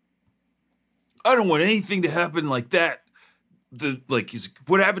 like, I don't want anything to happen like that. He's like,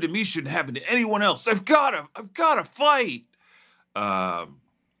 what happened to me shouldn't happen to anyone else. I've gotta fight.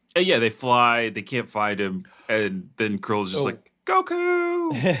 And yeah, they fly. They can't find him, and then Krillin's just like,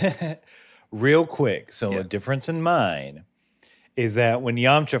 Goku. Real quick, so a difference in mine is that when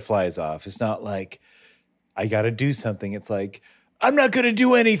Yamcha flies off, it's not like I got to do something. It's like, I'm not going to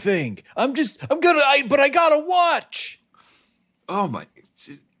do anything. But I got to watch. Oh my!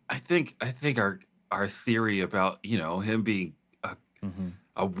 I think our theory about him being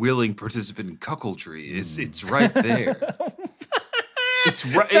a willing participant in cuckoldry it's right there. It's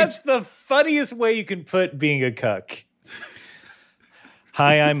right. That's the funniest way you can put being a cuck.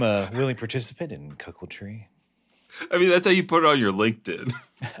 Hi, I'm a willing participant in cuckoldry. I mean, that's how you put it on your LinkedIn.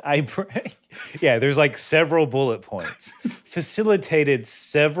 There's like several bullet points. Facilitated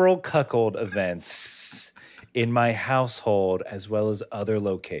several cuckold events in my household as well as other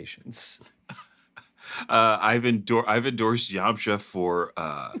locations. I've endorsed Yamcha for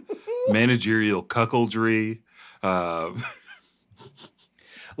managerial cuckoldry.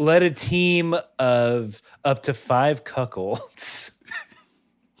 Led a team of up to 5 cuckolds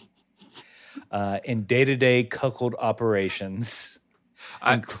in day-to-day cuckold operations.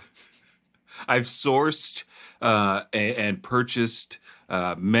 I've sourced and purchased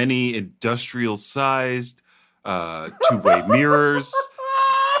many industrial-sized two-way mirrors.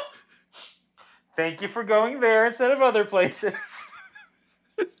 Thank you for going there instead of other places.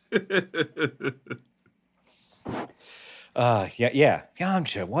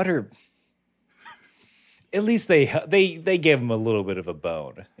 Yamcha, what are... At least they gave him a little bit of a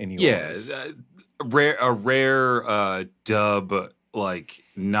bone in yours. Yeah, a rare dub, like,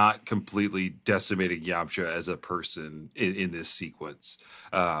 not completely decimating Yamcha as a person in this sequence.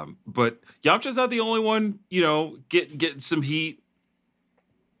 But Yamcha's not the only one, getting some heat,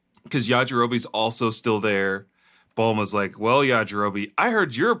 because Yajirobe's also still there. Bulma's like, well, Yajirobe, I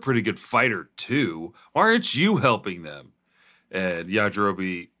heard you're a pretty good fighter too. Why aren't you helping them? And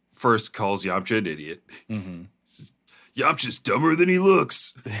Yajirobe first calls Yamcha an idiot. Says, Yamcha's dumber than he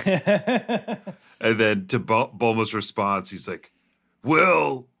looks. And then to Bulma's response, he's like,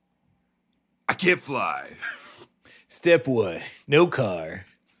 well, I can't fly. Step 1, no car.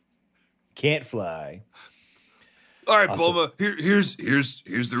 Can't fly. All right, Bulma, here's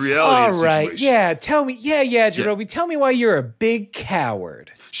the reality of the situation. Yeah, tell me. Yeah, Yajirobe, tell me why you're a big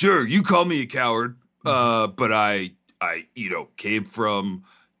coward. Sure, you call me a coward, but I came from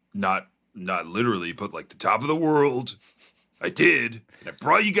not literally, but like the top of the world. I did, and I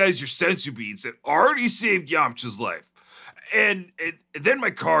brought you guys your senzu beans that already saved Yamcha's life, and then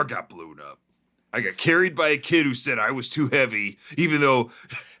my car got blown up. I got carried by a kid who said I was too heavy, even though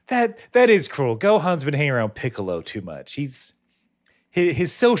that is cruel. Gohan's been hanging around Piccolo too much. His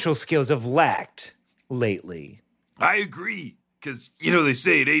social skills have lacked lately. I agree. Because, they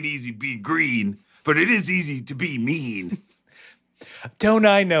say it ain't easy being green, but it is easy to be mean. Don't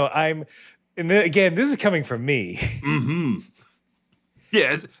I know? Again, this is coming from me. Mm-hmm.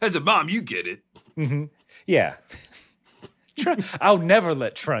 Yeah, as a mom, you get it. Mm-hmm. Yeah. I'll never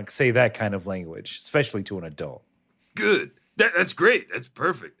let Trunk say that kind of language, especially to an adult. Good. That's great. That's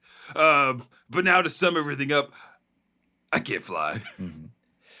perfect. But now to sum everything up, I can't fly. Mm-hmm.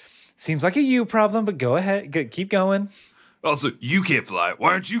 Seems like a you problem, but go ahead. Keep going. Also, you can't fly.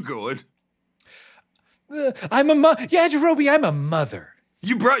 Why aren't you going? I'm Yajirobe, I'm a mother.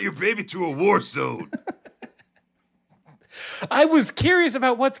 You brought your baby to a war zone. I was curious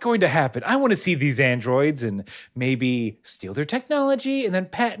about what's going to happen. I want to see these androids and maybe steal their technology and then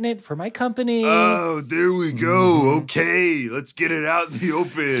patent it for my company. Oh, there we go. Okay, let's get it out in the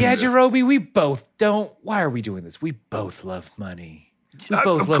open. Yajirobe, we both don't. Why are we doing this? We both love money. We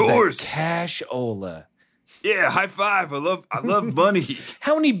both of love course. that cash-ola. Yeah, high five. I love money.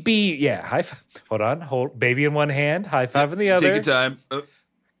 How many high five. Hold baby in one hand, high five in the other. Take your time.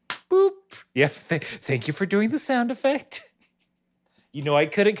 Boop. Yeah, thank you for doing the sound effect. I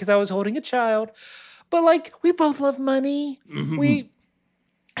couldn't because I was holding a child. But we both love money. Mm-hmm.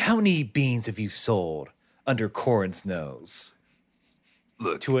 How many beans have you sold under Corin's nose?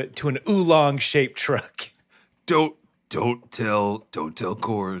 Look. To an oolong-shaped truck. Don't tell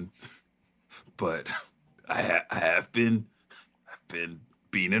Corin. But I've been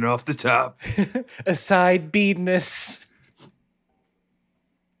beaning off the top. A side beadness.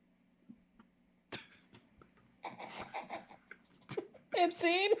 And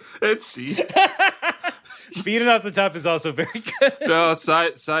scene. Beating off the top is also very good. No,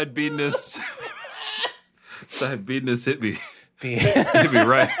 side beadness. Side beadness hit me. Hit me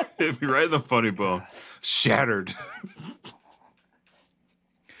right in the funny bone. Shattered.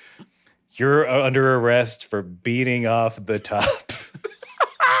 You're under arrest for beating off the top.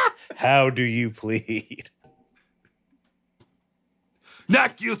 How do you plead?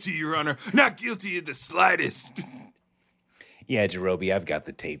 Not guilty, Your Honor. Not guilty in the slightest. Yeah, Yajirobe, I've got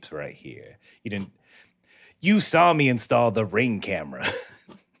the tapes right here. You saw me install the Ring camera.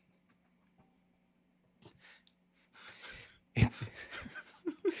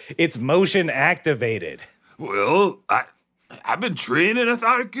 It's motion activated. Well, I've been training. I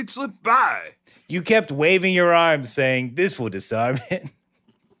thought it could slip by. You kept waving your arms saying, this will disarm it.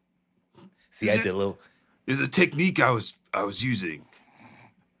 See, I did a little... There's a technique I was using.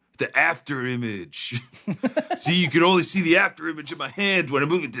 The after image. See, you can only see the after image of my hand when I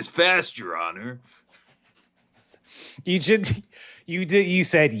move it this fast, Your Honor. You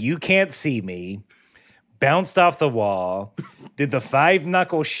said, you can't see me. Bounced off the wall. Did the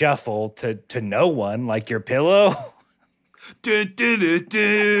 5-knuckle shuffle to no one, like your pillow. Dun, dun, dun,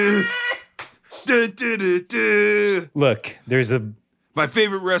 dun. Dun, dun, dun, dun. Look, there's my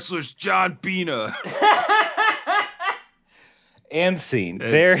favorite wrestler's John Cena. And scene.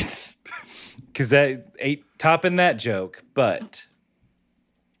 There's because that ain't topping that joke, but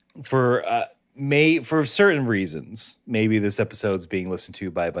for certain reasons, maybe this episode's being listened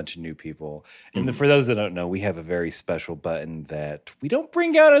to by a bunch of new people. And for those that don't know, we have a very special button that we don't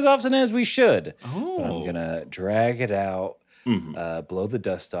bring out as often as we should. Oh. But I'm gonna drag it out, blow the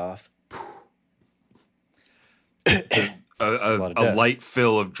dust off. A light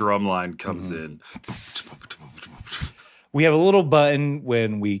fill of drumline comes in. We have a little button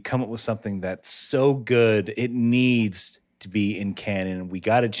when we come up with something that's so good it needs to be in canon. We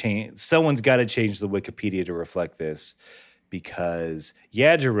got to change. Someone's got to change the Wikipedia to reflect this, because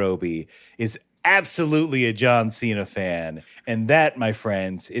Yajirobe is absolutely a John Cena fan, and that, my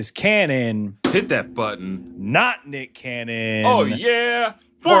friends, is canon. Hit that button. Not Nick Cannon. Oh yeah.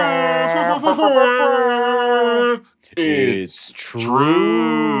 It's true.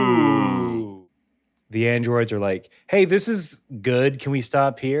 The androids are like, hey, this is good. Can we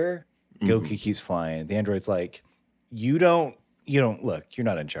stop here? Goku keeps flying. The android's like, you don't look, you're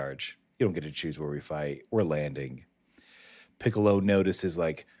not in charge. You don't get to choose where we fight. We're landing. Piccolo notices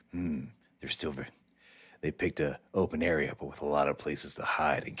like, they picked a open area, but with a lot of places to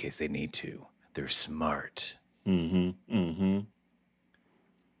hide in case they need to. They're smart. Even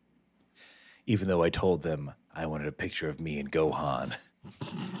though I told them I wanted a picture of me and Gohan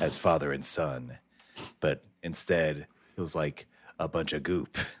as father and son. But instead, it was like a bunch of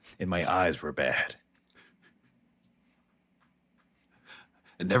goop, and my eyes were bad.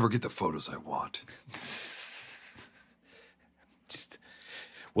 I never get the photos I want.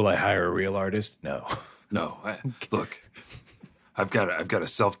 Will I hire a real artist? No. No. Look, I've got a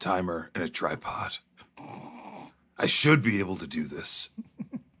self timer and a tripod. I should be able to do this.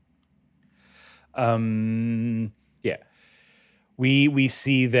 Yeah. We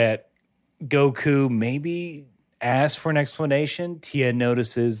see that Goku maybe asked for an explanation. Tien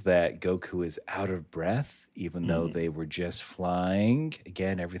notices that Goku is out of breath, even though they were just flying.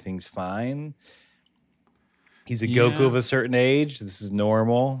 Again, everything's fine. He's a Goku of a certain age. This is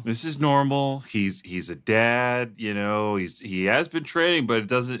normal. This is normal. He's a dad, he has been training, but it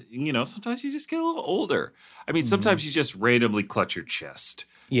doesn't, sometimes you just get a little older. I mean, sometimes you just randomly clutch your chest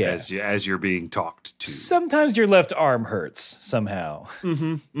as you're being talked to. Sometimes your left arm hurts somehow.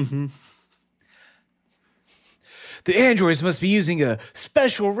 The androids must be using a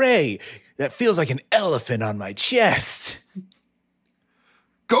special ray that feels like an elephant on my chest.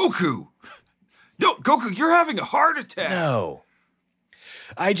 Goku! No, Goku, you're having a heart attack. No.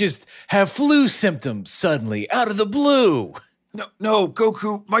 I just have flu symptoms suddenly, out of the blue. No,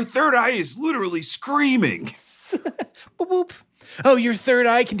 Goku, my third eye is literally screaming. Boop, boop. Oh, your third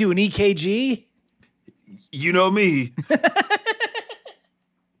eye can do an EKG? You know me.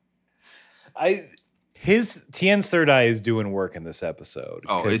 Tien's third eye is doing work in this episode.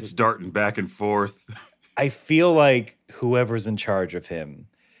 Oh, it's darting back and forth. I feel like whoever's in charge of him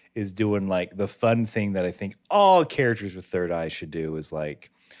is doing like the fun thing that I think all characters with third eyes should do is like,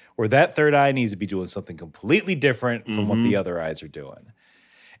 or that third eye needs to be doing something completely different from what the other eyes are doing.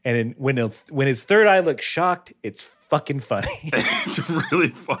 And when his third eye looks shocked, it's fucking funny. It's really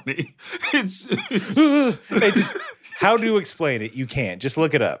funny. It's how to explain it? You can't. Just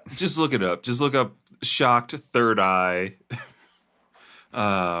look it up. Just look it up. Just look up shocked third eye.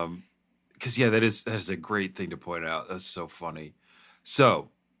 Because that is a great thing to point out. That's so funny. So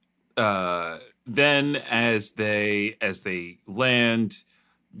then as they land,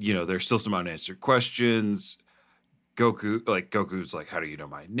 there's still some unanswered questions. Goku's like, how do you know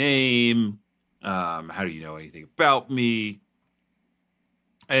my name? How do you know anything about me?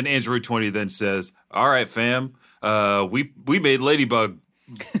 And Android 20 then says, all right, fam, we made Ladybug.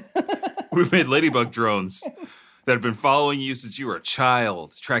 We made Ladybug drones that have been following you since you were a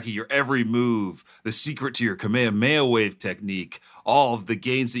child, tracking your every move, the secret to your Kamehameha wave technique, all of the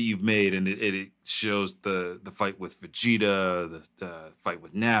gains that you've made. And it shows the fight with Vegeta, the fight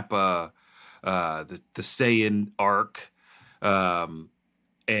with Nappa, the Saiyan arc. And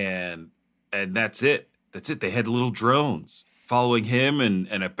that's it. That's it. They had little drones following him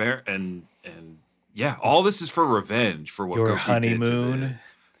and a bear. And all this is for revenge for what Your Goku honeymoon. did to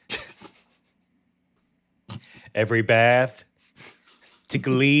Every bath to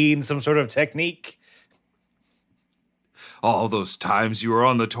glean some sort of technique. all those times you were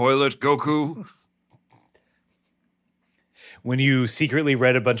on the toilet, Goku. When you secretly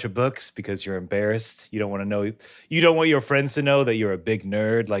read a bunch of books because you're embarrassed, you don't want to know. You don't want your friends to know that you're a big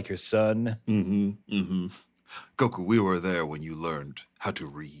nerd like your son. Goku, we were there when you learned how to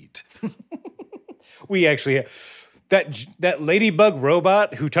read. We actually that ladybug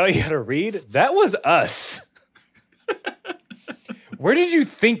robot who taught you how to read. That was us. Where did you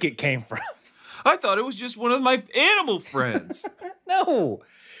think it came from? I thought it was just one of my animal friends. No,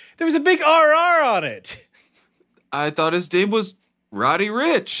 there was a big RR on it. I thought his name was Roddy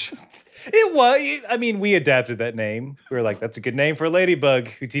Rich. It was. I mean, we adapted that name. We were like, that's a good name for a ladybug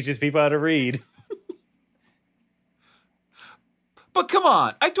who teaches people how to read. But come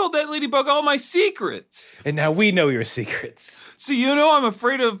on, I told that ladybug all my secrets. And now we know your secrets. So I'm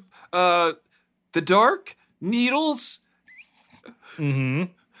afraid of the dark, needles,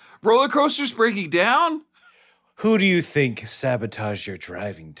 roller coasters breaking down. Who do you think sabotaged your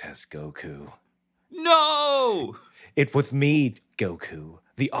driving test, Goku? No! It was me, Goku,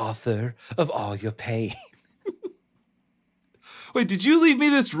 the author of all your pain. Wait, did you leave me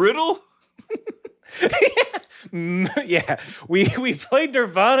this riddle? Yeah, we played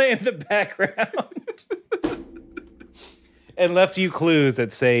Nirvana in the background and left you clues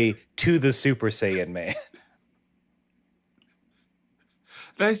that say, to the Super Saiyan Man.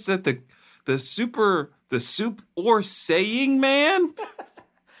 And I said the soup or saying man?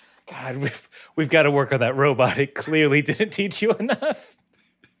 God, we've got to work on that robot. It clearly didn't teach you enough.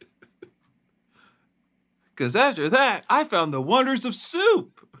 Because after that, I found the wonders of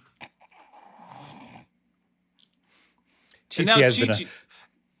soup. Chi-Chi has been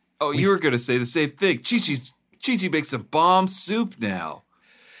you were going to say the same thing. Chi-Chi makes some bomb soup now.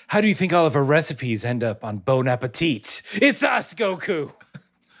 How do you think all of our recipes end up on Bon Appetit? It's us, Goku.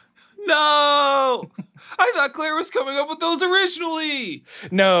 No! I thought Claire was coming up with those originally.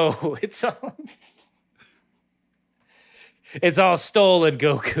 No, it's all stolen,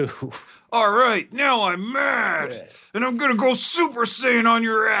 Goku. All right, now I'm mad, and I'm gonna go Super Saiyan on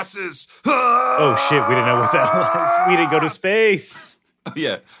your asses. Ah! Oh shit, we didn't know what that was. We didn't go to space.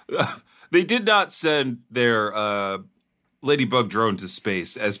 Yeah, They did not send their Ladybug drone to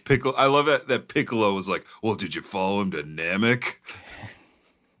space as Piccolo. I love it that Piccolo was like, well, did you follow him to Namek?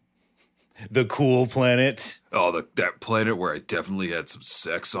 The cool planet. Oh, that planet where I definitely had some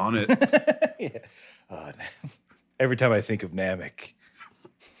sex on it. Yeah. Oh, every time I think of Namek,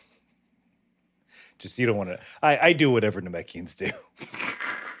 just you don't want to. I do whatever Namekians do.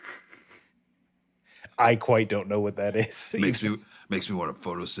 I quite don't know what that is. makes me want to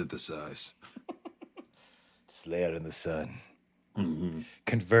photosynthesize. Just lay out in the sun. Mm-hmm.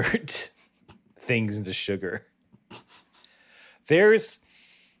 Convert things into sugar. There's,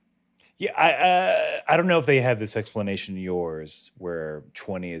 yeah, I don't know if they have this explanation in yours where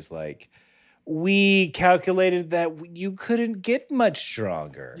 20 is like, we calculated that you couldn't get much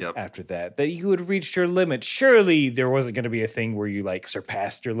stronger after that you had reached your limit. Surely there wasn't going to be a thing where you like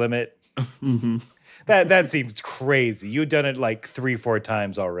surpassed your limit. Mm-hmm. That seems crazy. You've done it like 3-4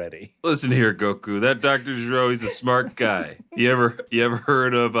 times already. Listen here, Goku. That Dr. Gero, he's a smart guy. You ever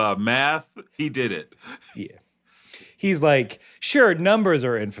heard of math? He did it. Yeah. He's like, sure, numbers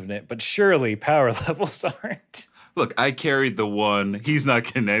are infinite, but surely power levels aren't. Look, I carried the one. He's not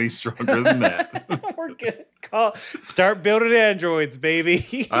getting any stronger than that. We're good. Start building androids,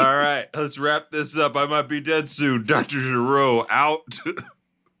 baby. All right, let's wrap this up. I might be dead soon. Dr. Gero, out.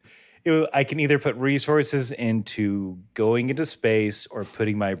 I can either put resources into going into space or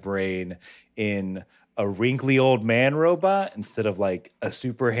putting my brain in a wrinkly old man robot instead of like a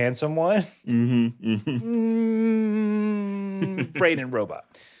super handsome one. Brain and robot.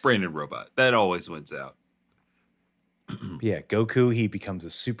 Brain and robot. That always wins out. Yeah, Goku, he becomes a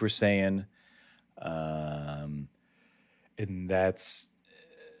Super Saiyan. And that's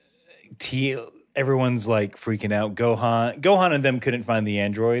everyone's like freaking out. Gohan and them couldn't find the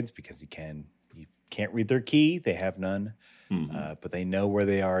androids because you can't read their ki. They have none. But they know where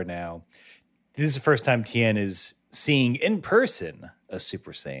they are now. This is the first time Tien is seeing in person a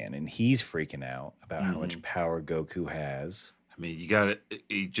Super Saiyan, and he's freaking out about how much power Goku has. I mean,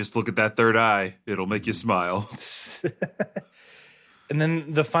 you just look at that third eye. It'll make you smile. And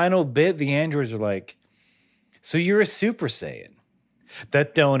then the final bit, the androids are like, so you're a Super Saiyan.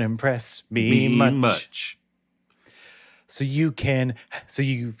 That don't impress me much. So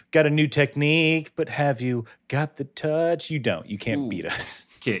you've got a new technique, but have you got the touch? You don't. You can't beat us.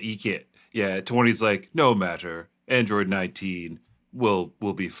 You can't. Yeah, 20's like, no matter. Android 19 will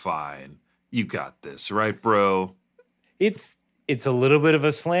be fine. You got this, right, bro? It's a little bit of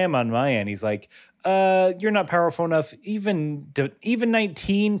a slam on my end. He's like, you're not powerful enough. Even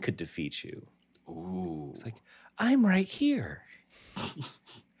 19 could defeat you. Ooh. It's like, I'm right here.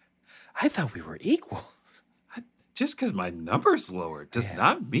 I thought we were equal. Just because my number's lower does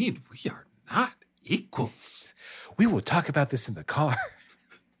not mean we are not equals. We will talk about this in the car.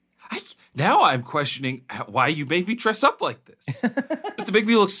 Now I'm questioning why you made me dress up like this. Does it make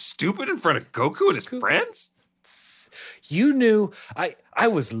me look stupid in front of Goku and his friends? You knew I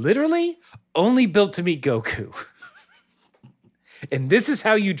was literally only built to meet Goku. And this is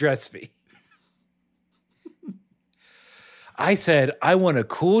how you dress me. I said, I want a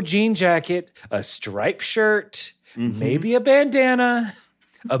cool jean jacket, a striped shirt, maybe a bandana,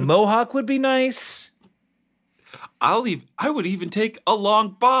 a mohawk would be nice. I would even take a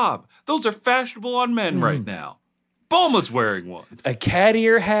long bob. Those are fashionable on men right now. Bulma's wearing one. A cat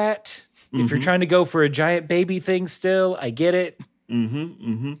ear hat. If you're trying to go for a giant baby thing still, I get it.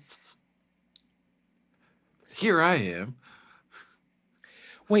 Here I am.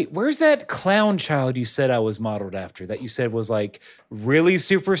 Wait, where's that clown child you said I was modeled after? That you said was like really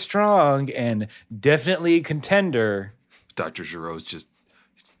super strong and definitely a contender. Dr. Gero's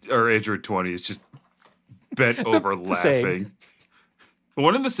or Android 20 is just bent over laughing.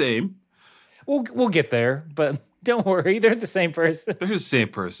 One and the same. We'll get there, but don't worry, they're the same person. They're the same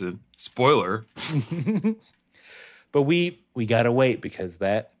person. Spoiler. But we gotta wait because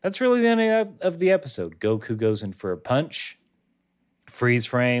that's really the end of the episode. Goku goes in for a punch. Freeze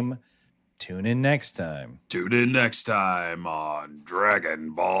frame. Tune in next time. Tune in next time on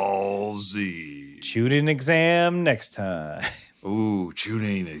Dragon Ball Z. Tune-in exam next time. Ooh,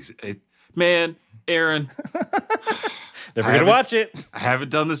 man, Aaron. Never gonna watch it. I haven't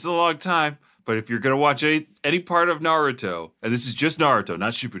done this in a long time, but if you're gonna watch any part of Naruto, and this is just Naruto,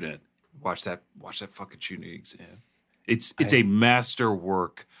 not Shippuden, watch that fucking tuning exam. It's a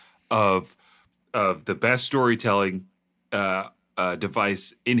masterwork of the best storytelling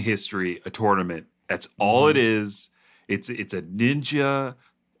device in history, a tournament. That's all it is. It's a ninja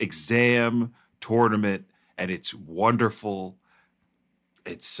exam tournament, and it's wonderful.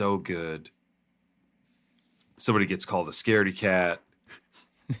 It's so good. Somebody gets called a scaredy cat.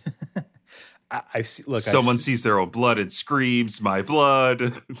 I see. Look, Someone sees their own blood and screams, "My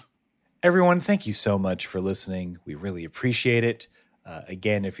blood!" Everyone, thank you so much for listening. We really appreciate it.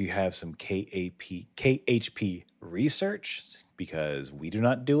 Again, if you have some KHP research, because we do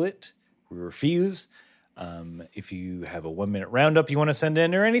not do it, we refuse. If you have a 1 minute roundup you want to send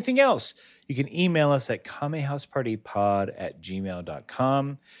in or anything else, you can email us at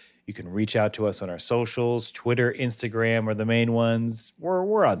kamehousepartypod@gmail.com. You can reach out to us on our socials. Twitter, Instagram are the main ones.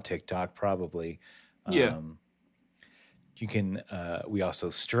 We're on TikTok probably. Yeah. You can. We also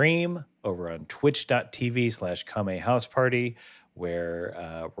stream over on twitch.tv/kamehouseparty, where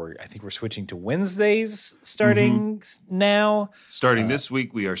I think we're switching to Wednesdays starting now. Starting this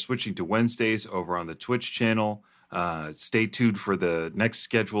week, we are switching to Wednesdays over on the Twitch channel. Stay tuned for the next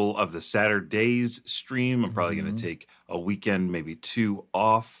schedule of the Saturdays stream. I'm probably going to take a weekend, maybe 2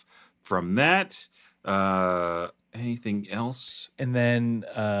 off from that. Anything else? And then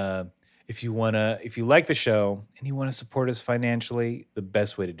if you like the show and you want to support us financially, the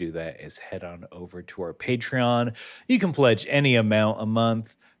best way to do that is head on over to our Patreon. You can pledge any amount a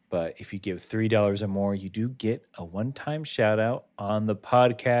month, but if you give $3 or more, you do get a one-time shout out on the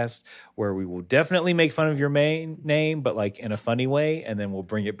podcast where we will definitely make fun of your main name, but like in a funny way, and then we'll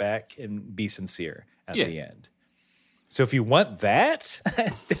bring it back and be sincere at the end. So if you want that,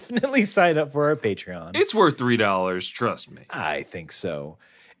 definitely sign up for our Patreon. It's worth $3, trust me. I think so.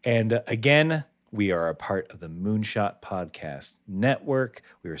 And again, we are a part of the Moonshot Podcast Network.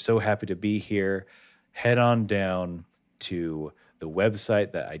 We are so happy to be here. Head on down to the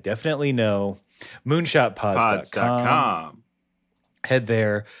website that I definitely know, moonshotpods.com. Head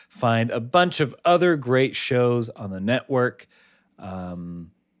there, find a bunch of other great shows on the network. And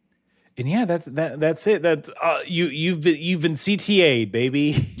yeah, that's it. That's you've been CTA'd,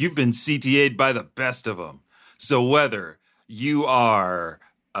 baby. You've been CTA'd by the best of them. So whether you are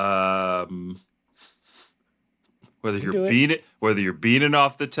whether you're beaning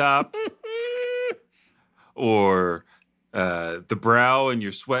off the top or the brow and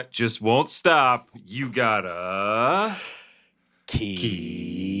your sweat just won't stop, you gotta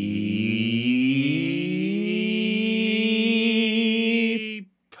keep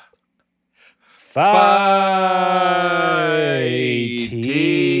fighting.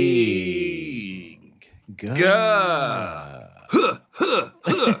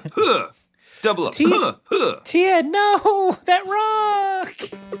 Double up. Tia, no, that rock.